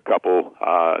per couple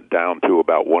down to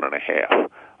about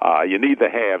 1.5. You need the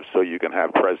halves so you can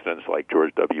have presidents like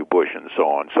George W. Bush and so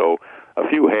on. So a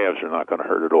few halves are not going to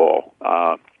hurt at all.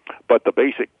 But the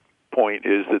basic point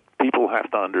is that people have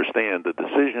to understand the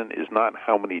decision is not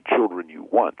how many children you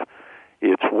want.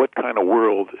 It's what kind of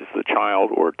world is the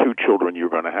child or two children you're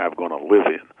going to have going to live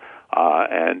in.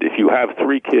 And if you have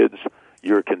 3 kids,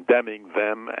 you're condemning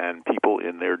them and people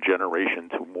in their generation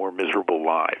to more miserable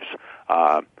lives.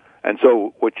 And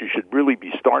so what you should really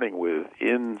be starting with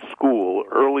in school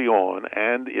early on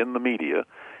and in the media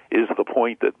is the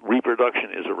point that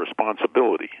reproduction is a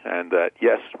responsibility, and that,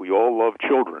 yes, we all love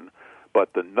children,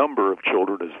 but the number of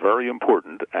children is very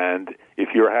important, and if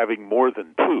you're having more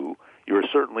than 2, you're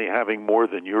certainly having more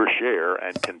than your share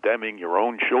and condemning your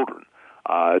own children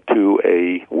to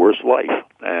a worse life.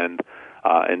 And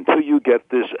until you get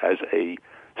this as a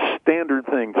standard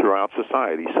thing throughout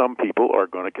society, some people are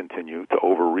going to continue to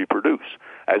over-reproduce.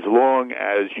 As long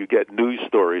as you get news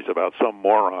stories about some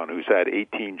moron who's had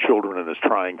 18 children and is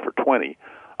trying for 20,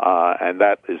 and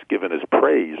that is given as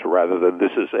praise rather than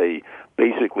this is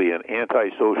basically an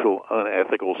antisocial,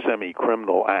 unethical,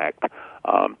 semi-criminal act,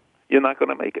 you're not going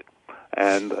to make it.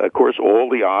 And, of course, all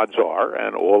the odds are,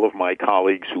 and all of my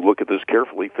colleagues who look at this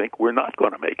carefully think we're not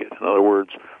going to make it. In other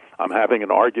words, I'm having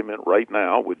an argument right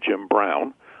now with Jim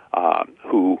Brown,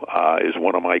 who is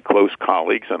one of my close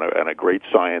colleagues and a great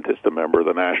scientist, a member of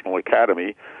the National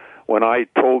Academy. When I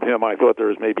told him I thought there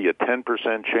was maybe a 10%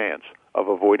 chance of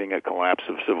avoiding a collapse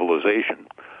of civilization,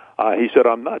 he said,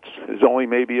 I'm nuts. There's only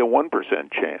maybe a 1%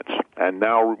 chance. And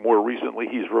now, more recently,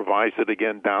 he's revised it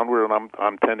again downward, and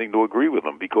I'm tending to agree with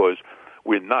him because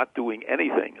we're not doing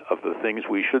anything of the things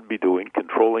we should be doing,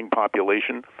 controlling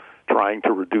population, trying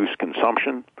to reduce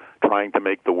consumption, trying to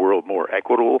make the world more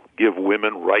equitable, give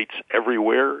women rights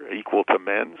everywhere, equal to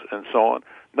men's, and so on.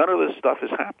 None of this stuff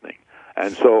is happening.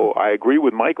 And so I agree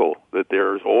with Michael that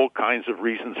there's all kinds of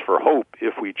reasons for hope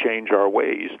if we change our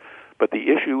ways. But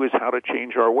the issue is how to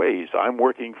change our ways. I'm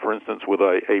working, for instance, with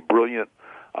a brilliant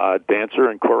dancer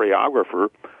and choreographer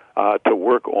to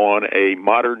work on a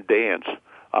modern dance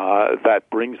that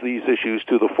brings these issues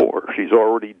to the fore. She's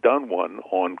already done one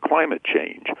on climate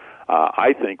change.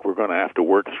 I think we're going to have to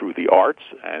work through the arts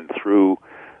and through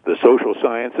the social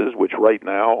sciences, which right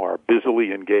now are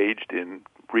busily engaged in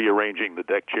rearranging the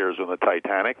deck chairs on the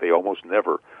Titanic. They almost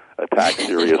never attack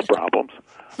serious problems,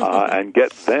 and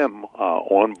get them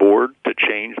on board to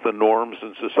change the norms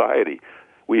in society.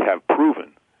 We have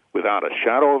proven, without a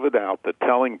shadow of a doubt, that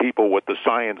telling people what the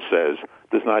science says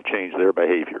does not change their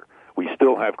behavior. We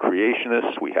still have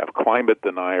creationists, we have climate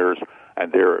deniers,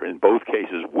 and they're, in both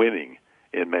cases, winning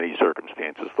in many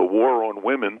circumstances. The war on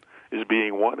women is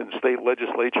being won in state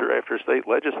legislature after state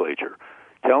legislature.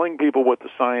 Telling people what the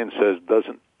science says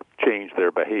doesn't change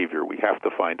their behavior. We have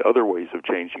to find other ways of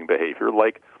changing behavior,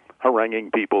 like haranguing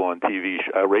people on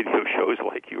radio shows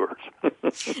like yours.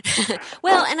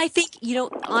 Well, and I think,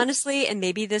 honestly, and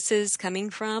maybe this is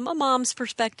coming from a mom's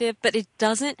perspective, but it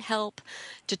doesn't help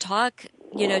to talk,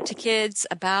 to kids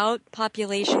about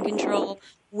population control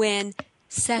when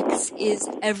sex is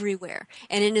everywhere.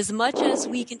 And in as much as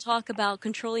we can talk about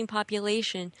controlling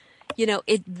population,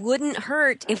 it wouldn't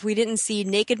hurt if we didn't see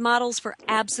naked models for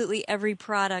absolutely every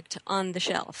product on the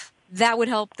shelf. That would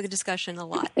help the discussion a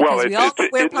lot. Well, isn't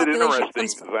it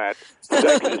interesting that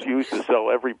sex is used to sell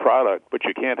every product, but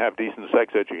you can't have decent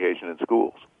sex education in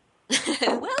schools?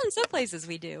 Well, in some places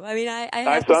we do. I mean, I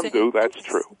have some to say, do. That's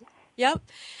true. Yep.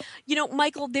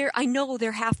 Michael, I know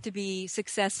there have to be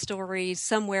success stories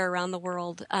somewhere around the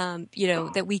world,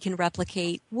 that we can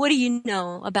replicate. What do you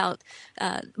know about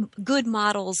good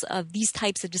models of these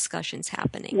types of discussions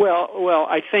happening? Well,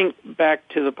 I think back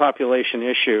to the population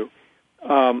issue.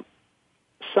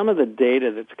 Some of the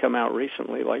data that's come out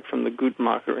recently, like from the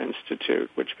Guttmacher Institute,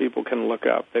 which people can look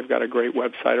up. They've got a great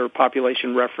website, or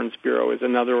Population Reference Bureau is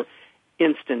another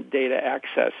instant data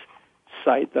access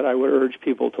site that I would urge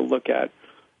people to look at.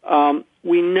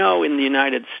 We know in the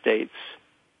United States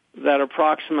that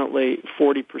approximately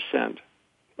 40%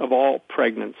 of all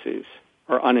pregnancies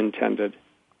are unintended,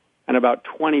 and about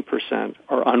 20%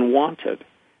 are unwanted.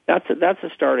 That's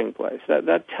a starting place.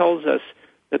 That tells us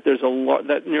that there's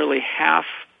that nearly half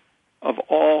of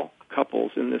all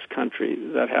couples in this country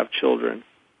that have children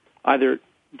either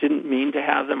didn't mean to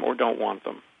have them or don't want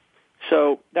them.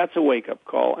 So that's a wake-up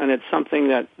call, and it's something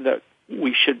that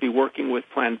we should be working with.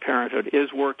 Planned Parenthood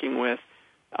is working with.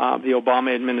 The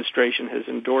Obama administration has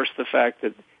endorsed the fact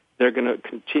that they're going to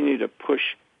continue to push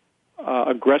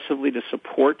aggressively to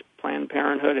support Planned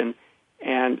Parenthood,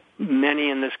 and many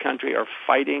in this country are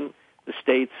fighting the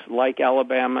states like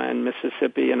Alabama and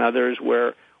Mississippi and others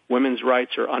where women's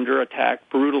rights are under attack,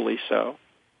 brutally so.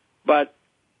 But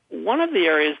one of the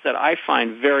areas that I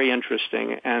find very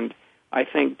interesting and I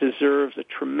think deserves a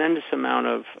tremendous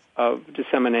amount of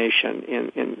dissemination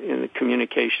in the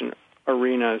communication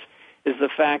arenas is the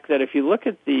fact that if you look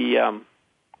at the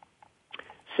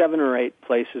 7 or 8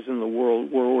 places in the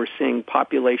world where we're seeing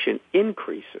population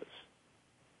increases.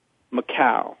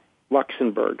 Macau,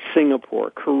 Luxembourg,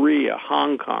 Singapore, Korea,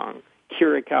 Hong Kong,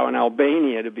 Curacao, and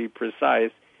Albania, to be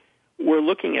precise. We're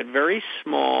looking at very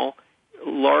small,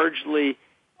 largely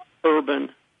urban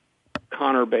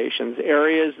conurbations,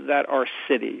 areas that are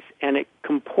cities, and it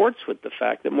comports with the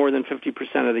fact that more than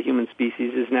 50% of the human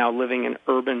species is now living in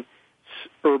urban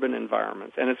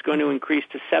environments, and it's going to increase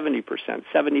to 70%,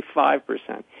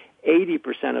 75%,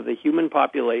 80% of the human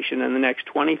population in the next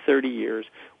 20, 30 years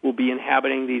will be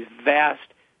inhabiting these vast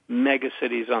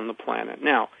megacities on the planet.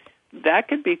 Now, that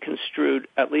could be construed,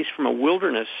 at least from a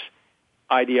wilderness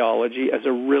ideology, as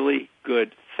a really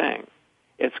good thing.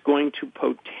 It's going to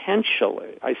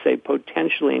potentially, I say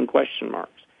potentially in question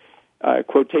marks,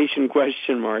 quotation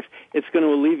question marks, it's going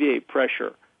to alleviate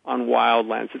pressure on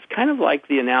wildlands. It's kind of like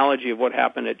the analogy of what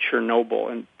happened at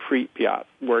Chernobyl and Pripyat,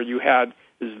 where you had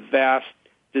this vast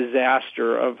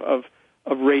disaster of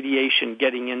radiation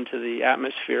getting into the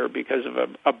atmosphere because of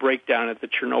a breakdown at the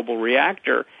Chernobyl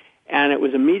reactor, and it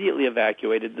was immediately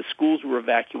evacuated. The schools were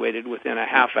evacuated within a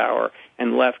half hour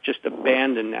and left just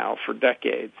abandoned now for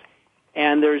decades.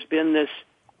 And there's been this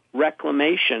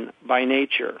reclamation by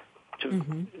nature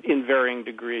in varying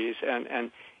degrees,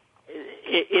 and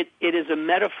it is a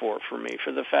metaphor for me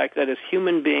for the fact that as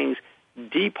human beings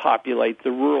depopulate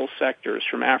the rural sectors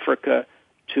from Africa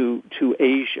to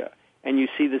Asia, and you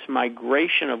see this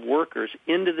migration of workers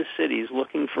into the cities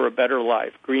looking for a better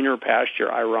life, greener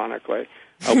pasture, ironically,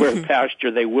 where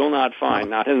pasture they will not find,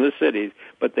 not in the cities,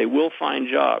 but they will find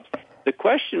jobs. The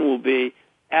question will be,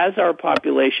 as our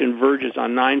population verges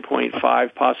on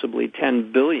 9.5, possibly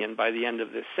 10 billion by the end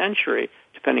of this century,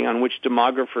 depending on which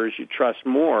demographers you trust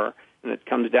more, and it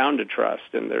comes down to trust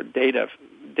and their data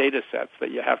sets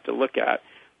that you have to look at.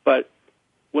 But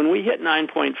when we hit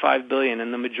 9.5 billion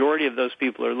and the majority of those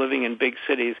people are living in big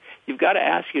cities, you've got to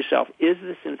ask yourself, is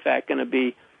this in fact going to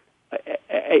be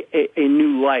a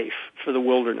new life for the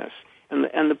wilderness?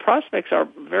 And the prospects are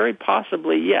very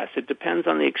possibly yes. It depends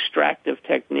on the extractive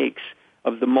techniques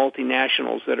of the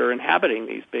multinationals that are inhabiting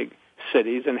these big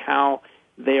cities and how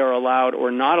they are allowed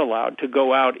or not allowed to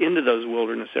go out into those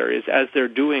wilderness areas, as they're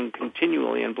doing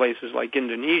continually in places like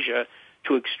Indonesia,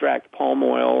 to extract palm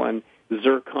oil and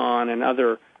zircon and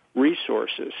other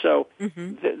resources. So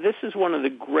this is one of the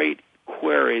great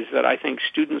queries that I think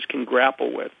students can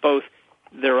grapple with, both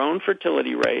their own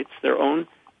fertility rates, their own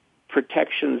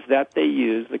protections that they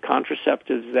use, the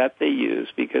contraceptives that they use,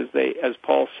 because they, as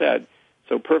Paul said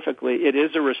so perfectly, it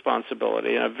is a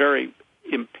responsibility, and a very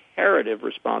imperative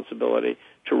responsibility,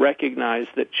 to recognize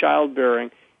that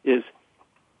childbearing is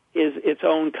its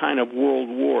own kind of world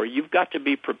war. You've got to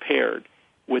be prepared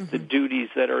with the duties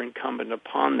that are incumbent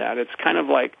upon that. It's kind of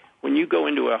like when you go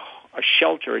into a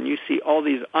shelter and you see all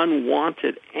these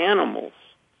unwanted animals,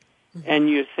 and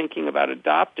you're thinking about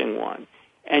adopting one,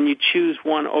 and you choose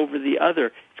one over the other.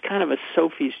 It's kind of a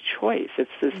Sophie's choice.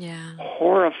 It's this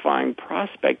horrifying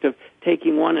prospect of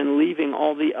taking one and leaving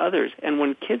all the others. And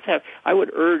when kids have, I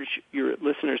would urge your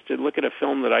listeners to look at a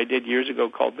film that I did years ago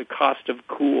called The Cost of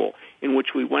Cool, in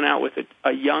which we went out with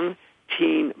a young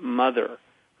teen mother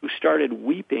who started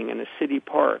weeping in a city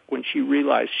park when she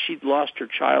realized she'd lost her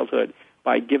childhood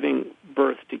by giving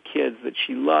birth to kids that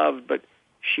she loved, but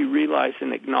she realized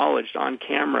and acknowledged on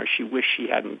camera she wished she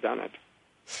hadn't done it.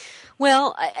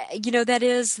 Well, that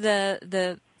is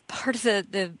the part of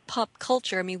the pop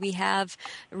culture. I mean, we have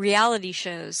reality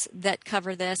shows that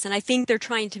cover this, and I think they're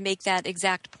trying to make that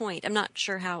exact point. I'm not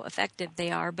sure how effective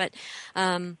they are, but,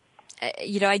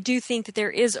 I do think that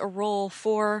there is a role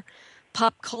for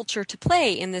pop culture to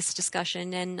play in this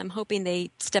discussion, and I'm hoping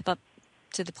they step up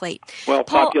to the plate. Well,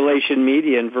 Paul, Population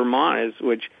Media in Vermont,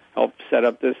 which helped set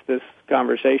up this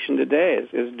conversation today,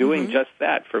 is doing just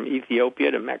that. From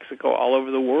Ethiopia to Mexico, all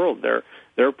over the world,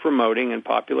 they're promoting in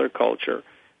popular culture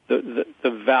the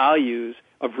values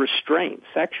of restraint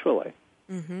sexually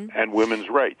and women's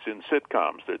rights in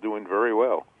sitcoms. They're doing very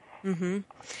well.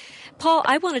 Paul,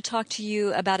 I want to talk to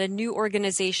you about a new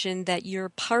organization that you're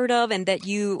part of and that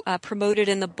you promoted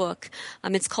in the book.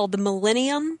 It's called the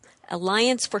Millennium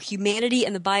Alliance for Humanity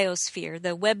and the Biosphere.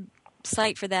 The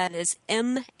website for that is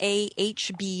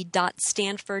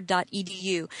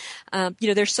mahb.stanford.edu.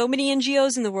 There's so many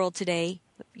NGOs in the world today.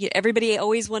 Everybody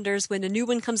always wonders when a new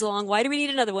one comes along, why do we need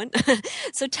another one?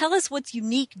 So tell us what's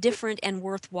unique, different, and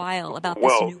worthwhile about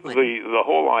this new one. Well, the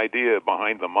whole idea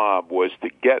behind the mob was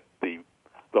to get the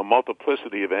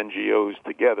multiplicity of NGOs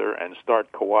together and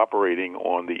start cooperating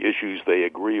on the issues they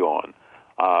agree on,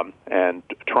 and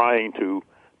trying to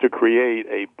create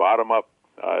a bottom-up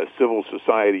civil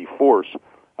society force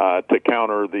to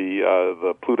counter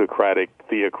the plutocratic,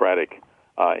 theocratic,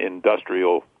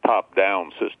 industrial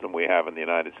top-down system we have in the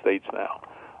United States now,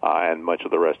 and much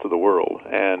of the rest of the world.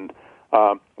 And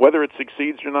whether it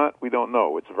succeeds or not, we don't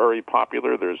know. It's very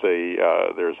popular. There's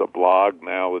a blog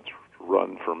now that's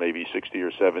run for maybe 60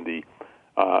 or 70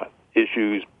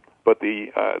 issues. But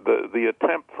the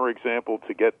attempt, for example,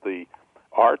 to get the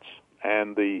arts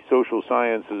and the social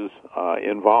sciences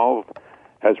involved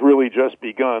has really just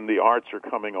begun. The arts are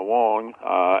coming along,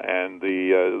 and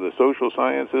the social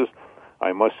sciences,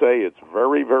 I must say, it's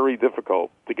very, very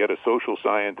difficult to get a social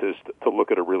scientist to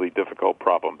look at a really difficult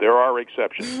problem. There are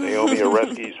exceptions. Naomi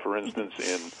Oreskes, for instance,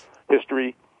 in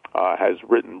history, has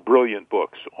written brilliant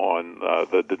books on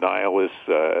the denialists,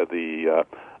 the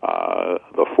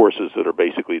forces that are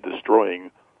basically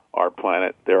destroying our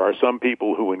planet. There are some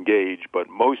people who engage, but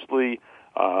mostly,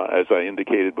 as I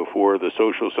indicated before, the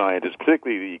social scientists,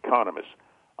 particularly the economists,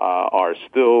 are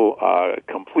still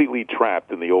completely trapped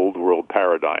in the old world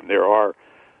paradigm. There are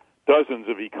dozens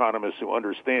of economists who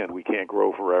understand we can't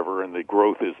grow forever and the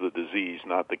growth is the disease,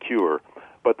 not the cure.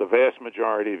 But the vast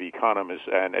majority of economists,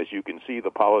 and as you can see, the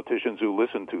politicians who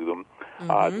listen to them,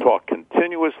 talk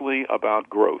continuously about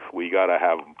growth. We got to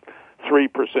have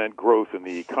 3% growth in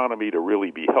the economy to really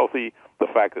be healthy. The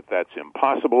fact that that's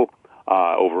impossible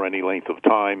over any length of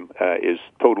time is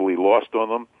totally lost on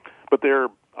them. But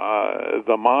the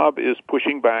mob is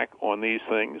pushing back on these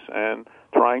things and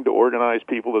trying to organize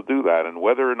people to do that. And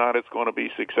whether or not it's going to be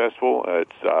successful,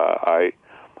 it's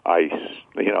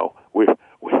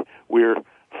we're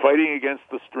fighting against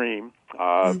the stream.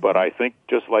 But I think,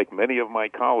 just like many of my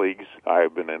colleagues,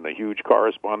 I've been in a huge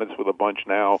correspondence with a bunch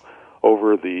now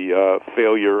over the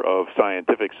failure of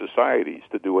scientific societies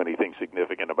to do anything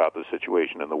significant about the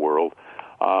situation in the world.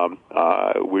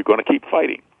 We're going to keep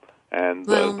fighting. And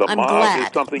the mob is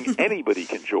something anybody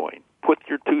can join. Put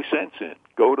your 2 cents in.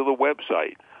 Go to the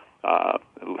website.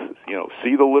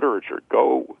 See the literature.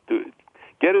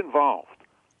 Get involved.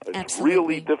 It's Absolutely.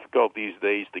 Really difficult these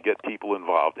days to get people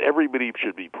involved. Everybody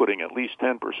should be putting at least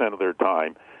 10% of their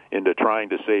time into trying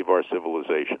to save our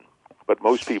civilization. But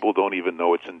most people don't even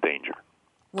know it's in danger.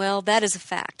 Well, that is a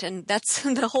fact, and that's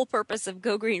the whole purpose of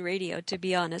Go Green Radio, to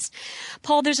be honest.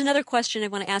 Paul, there's another question I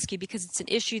want to ask you because it's an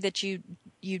issue that you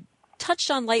touched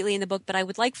on lightly in the book, but I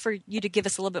would like for you to give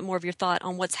us a little bit more of your thought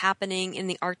on what's happening in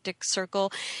the Arctic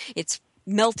Circle. It's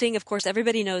melting, of course,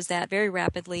 everybody knows that, very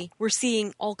rapidly. We're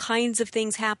seeing all kinds of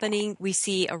things happening. We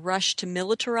see a rush to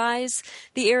militarize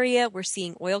the area. We're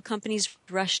seeing oil companies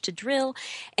rush to drill.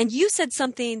 And you said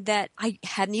something that I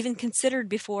hadn't even considered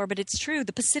before, but it's true.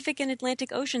 The Pacific and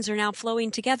Atlantic Oceans are now flowing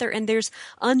together, and there's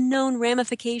unknown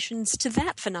ramifications to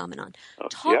that phenomenon.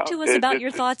 Talk to us about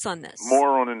your thoughts on this.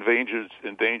 More on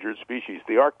endangered species.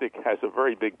 The Arctic has a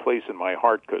very big place in my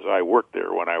heart because I worked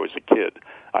there when I was a kid.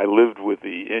 I lived with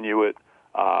the Inuit.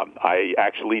 I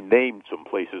actually named some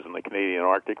places in the Canadian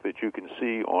Arctic that you can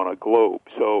see on a globe.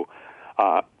 So,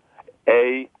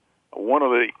 one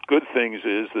of the good things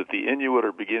is that the Inuit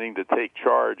are beginning to take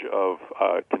charge of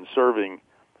conserving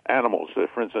animals.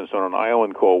 For instance, on an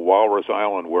island called Walrus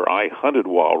Island, where I hunted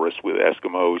walrus with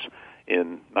Eskimos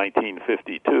in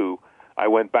 1952, I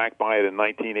went back by it in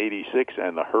 1986,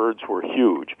 and the herds were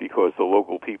huge because the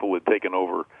local people had taken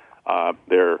over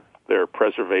their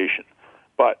preservation.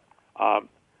 But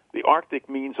the Arctic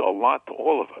means a lot to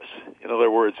all of us. In other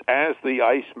words, as the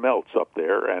ice melts up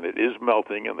there, and it is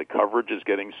melting and the coverage is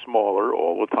getting smaller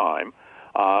all the time,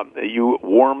 you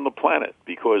warm the planet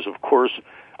because, of course,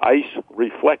 ice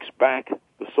reflects back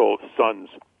the sun's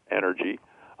energy,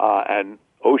 and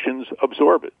oceans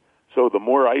absorb it. So the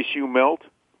more ice you melt,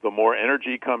 the more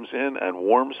energy comes in and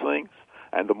warms things,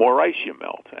 and the more ice you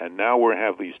melt. And now we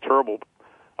have these terrible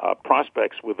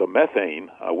prospects with the methane,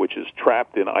 which is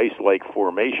trapped in ice-like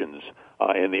formations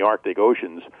in the Arctic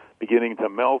oceans, beginning to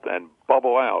melt and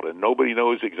bubble out. And nobody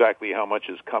knows exactly how much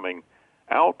is coming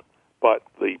out, but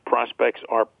the prospects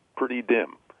are pretty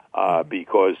dim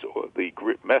because the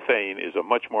methane is a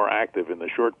much more active in the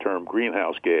short-term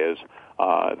greenhouse gas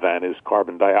than is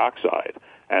carbon dioxide.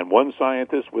 And one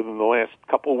scientist within the last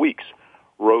couple of weeks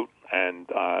wrote and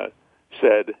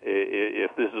said,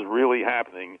 if this is really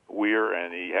happening,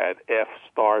 and he had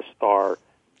F***D,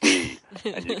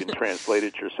 and you can translate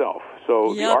it yourself.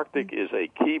 So The Arctic is a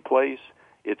key place.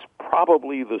 It's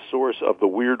probably the source of the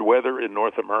weird weather in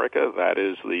North America. That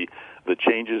is the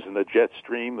changes in the jet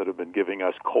stream that have been giving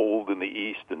us cold in the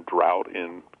east and drought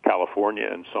in California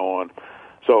and so on.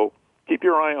 So keep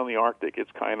your eye on the Arctic.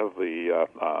 It's kind of the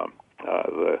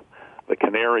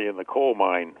canary in the coal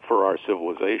mine for our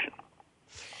civilization.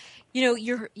 You know,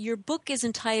 your book is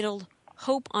entitled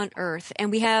Hope on Earth, and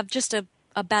we have just a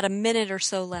about a minute or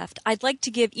so left. I'd like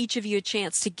to give each of you a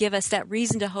chance to give us that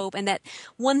reason to hope and that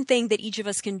one thing that each of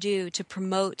us can do to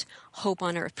promote hope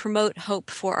on Earth, promote hope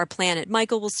for our planet.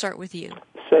 Michael, we'll start with you.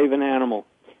 Save an animal.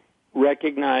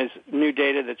 Recognize new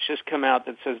data that's just come out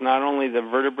that says not only the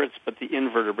vertebrates but the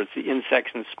invertebrates, the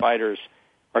insects and spiders,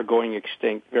 are going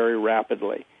extinct very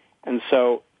rapidly. And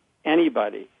so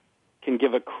anybody can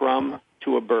give a crumb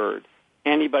to a bird.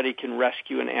 Anybody can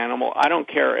rescue an animal. I don't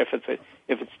care if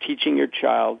it's teaching your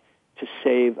child to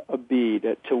save a bee,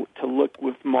 to look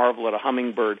with marvel at a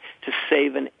hummingbird, to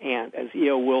save an ant, as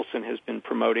E.O. Wilson has been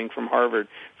promoting from Harvard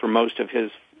for most of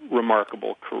his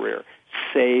remarkable career.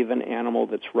 Save an animal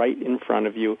that's right in front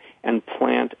of you and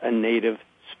plant a native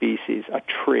species, a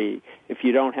tree. If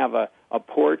you don't have a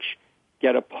porch,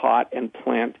 get a pot and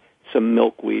plant some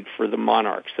milkweed for the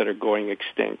monarchs that are going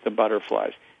extinct, the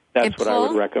butterflies. That's what I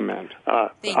would recommend.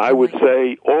 I would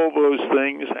say all those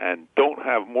things, and don't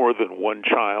have more than one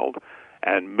child,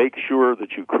 and make sure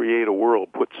that you create a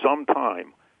world. Put some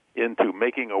time into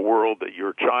making a world that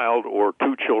your child or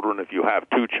two children, if you have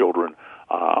two children,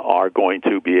 are going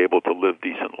to be able to live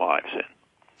decent lives in.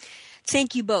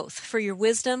 Thank you both for your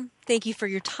wisdom. Thank you for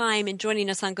your time and joining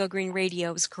us on Go Green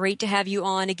Radio. It was great to have you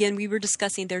on. Again, we were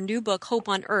discussing their new book, Hope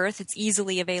on Earth. It's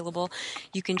easily available.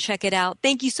 You can check it out.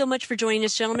 Thank you so much for joining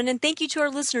us, gentlemen, and thank you to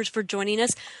our listeners for joining us.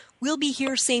 We'll be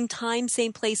here same time,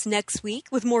 same place next week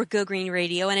with more Go Green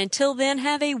Radio. And until then,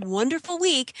 have a wonderful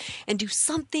week and do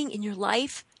something in your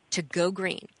life to go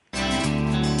green.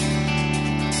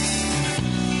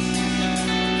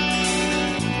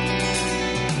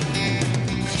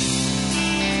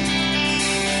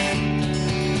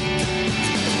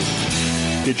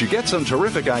 Did you get some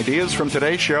terrific ideas from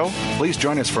today's show? Please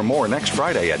join us for more next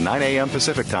Friday at 9 a.m.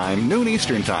 Pacific Time, noon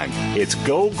Eastern Time. It's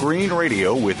Go Green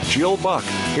Radio with Jill Buck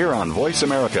here on Voice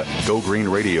America. Go Green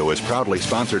Radio is proudly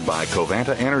sponsored by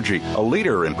Covanta Energy, a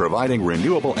leader in providing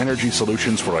renewable energy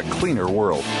solutions for a cleaner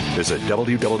world. Visit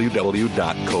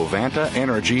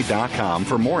www.covantaenergy.com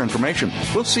for more information.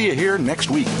 We'll see you here next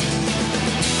week.